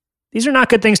meds. These are not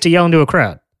good things to yell into a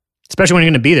crowd, especially when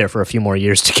you're going to be there for a few more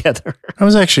years together. I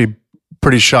was actually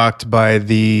pretty shocked by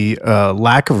the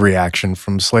lack of reaction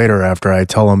from Slater after I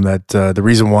tell him that the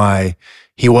reason why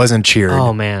he wasn't cheered.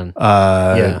 Oh man,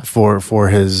 for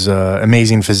his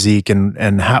amazing physique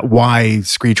and why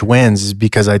Screech wins is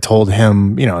because I told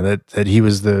him, you know, that he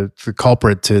was the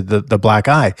culprit to the black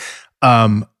eye.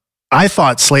 I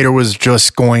thought Slater was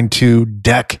just going to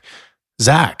deck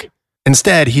Zach.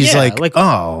 Instead, he's like,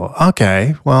 oh,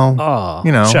 okay, well,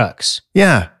 you know, shucks.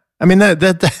 Yeah. I mean that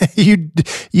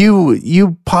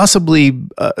you possibly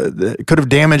could have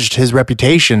damaged his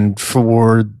reputation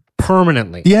for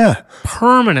permanently. Yeah,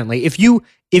 permanently. If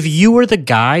you were the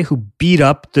guy who beat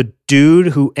up the dude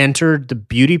who entered the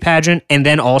beauty pageant and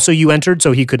then also you entered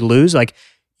so he could lose, like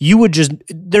you would just,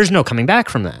 there's no coming back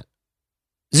from that.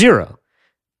 Zero.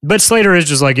 But Slater is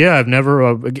just like, yeah, I've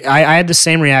never. I had the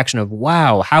same reaction of,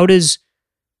 wow, how does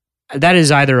that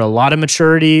is either a lot of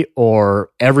maturity or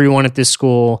everyone at this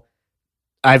school.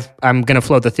 I'm going to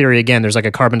float the theory again. There's like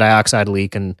a carbon dioxide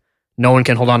leak and no one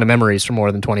can hold on to memories for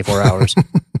more than 24 hours.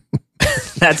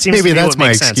 That seems maybe to be that's what my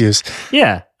makes excuse. Sense.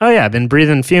 Yeah. Oh yeah. I've been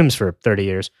breathing fumes for 30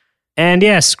 years. And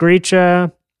yeah, Screech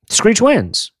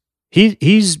wins.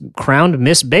 He's crowned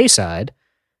Miss Bayside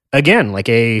again, like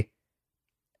a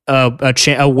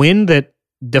win that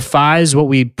defies what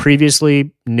we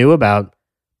previously knew about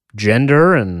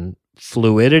gender and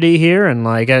fluidity here. And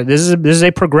like this is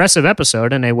a progressive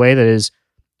episode in a way that is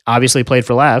obviously played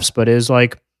for laughs, but is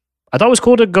like, I thought it was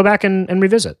cool to go back and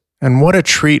revisit. And what a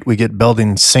treat we get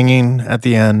Belding singing at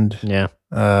the end. Yeah.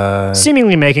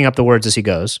 Seemingly making up the words as he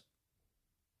goes.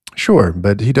 Sure,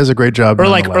 but he does a great job. Or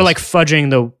like fudging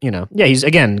the, you know, yeah, he's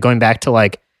again going back to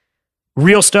like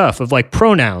real stuff of like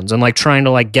pronouns and like trying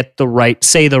to like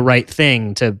say the right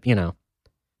thing to, you know,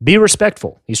 be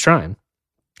respectful. He's trying.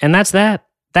 And that's that.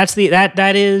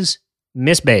 That is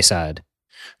Miss Bayside.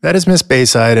 That is Miss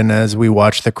Bayside. And as we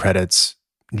watch the credits,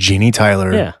 Jeannie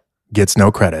Tyler gets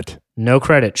no credit. No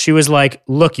credit. She was like,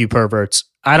 look, you perverts,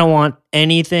 I don't want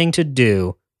anything to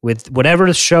do with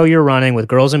whatever show you're running with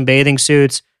girls in bathing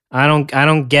suits. I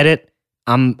don't get it.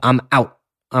 I'm out.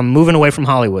 I'm moving away from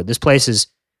Hollywood. This place is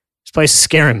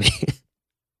scaring me.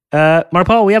 Mark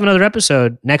Paul, we have another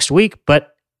episode next week,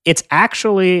 but it's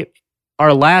actually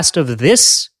our last of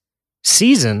this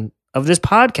season of this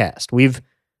podcast.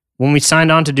 When we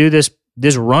signed on to do this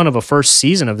run of a first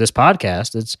season of this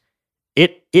podcast,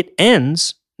 it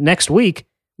ends next week.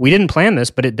 We didn't plan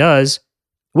this, but it does,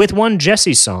 with one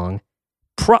Jesse song.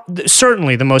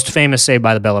 certainly the most famous Saved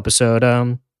by the Bell episode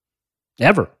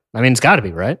ever. I mean, it's got to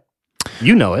be, right?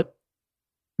 You know it.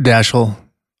 Dashel,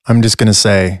 I'm just going to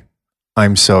say,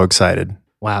 I'm so excited.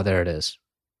 Wow, there it is.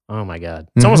 Oh my God.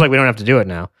 It's almost like we don't have to do it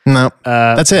now. No,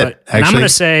 that's it. And I'm going to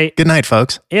say... Good night,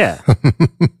 folks. Yeah.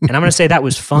 And I'm going to say that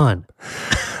was fun.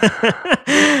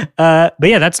 But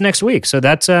yeah, that's next week. So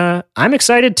that's... I'm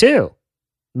excited too.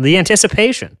 The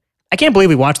anticipation. I can't believe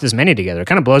we watched this many together. It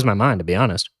kind of blows my mind, to be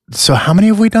honest. So how many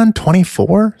have we done?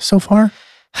 24 so far?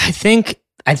 I think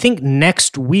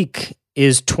next week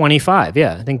is 25.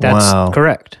 Yeah, I think that's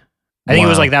correct. I think it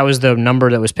was like that was the number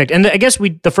that was picked. And I guess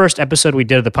the first episode we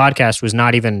did of the podcast was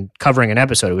not even covering an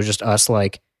episode. It was just us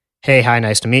like, hey, hi,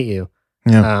 nice to meet you.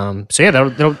 Yeah. So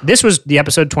yeah, this was the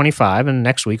episode 25 and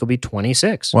next week will be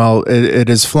 26. Well, it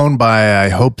has flown by. I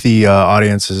hope the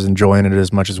audience is enjoying it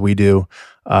as much as we do.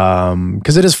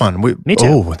 Because it is fun. Me too.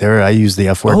 Oh, there I use the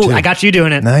F word too. I got you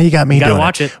doing it. Now you got me doing it. You gotta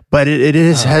watch it. But it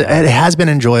has been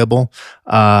enjoyable.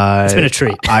 It's been a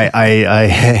treat.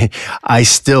 I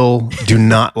still do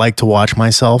not like to watch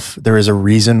myself. There is a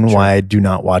reason why I do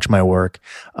not watch my work.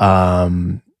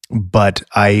 But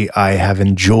I have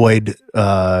enjoyed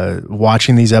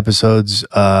watching these episodes,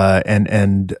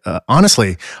 and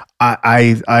honestly,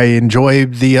 I enjoy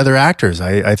the other actors.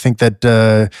 I think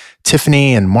that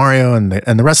Tiffany and Mario and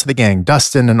the rest of the gang,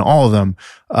 Dustin and all of them,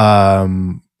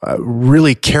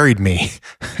 really carried me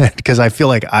because I feel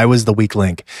like I was the weak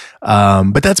link.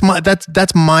 But that's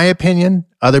my opinion.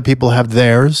 Other people have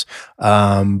theirs,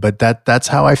 but that's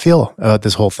how I feel about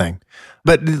this whole thing.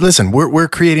 But listen, we're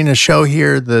creating a show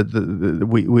here.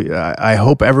 I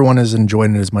hope everyone is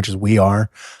enjoying it as much as we are.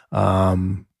 Yeah,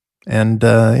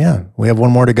 we have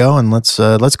one more to go, and let's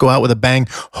go out with a bang.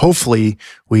 Hopefully,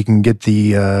 we can get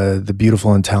the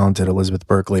beautiful and talented Elizabeth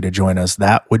Berkley to join us.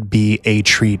 That would be a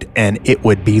treat, and it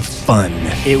would be fun.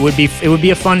 It would be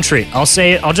a fun treat. I'll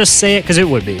say it. I'll just say it because it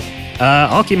would be.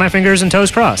 I'll keep my fingers and toes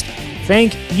crossed.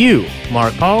 Thank you,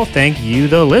 Mark Paul. Thank you,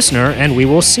 the listener, and we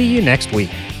will see you next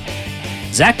week.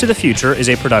 Zach to the Future is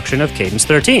a production of Cadence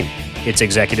 13. It's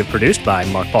executive produced by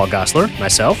Mark Paul Gosselaar,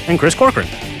 myself, and Chris Corcoran.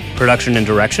 Production and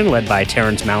direction led by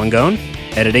Terrence Malangone.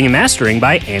 Editing and mastering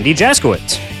by Andy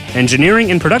Jaskowitz.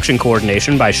 Engineering and production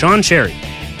coordination by Sean Cherry.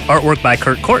 Artwork by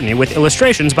Kurt Courtney with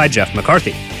illustrations by Jeff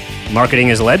McCarthy. Marketing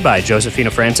is led by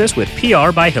Josephina Francis with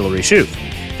PR by Hillary Shoup.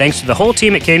 Thanks to the whole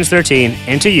team at Cadence 13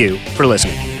 and to you for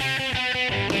listening.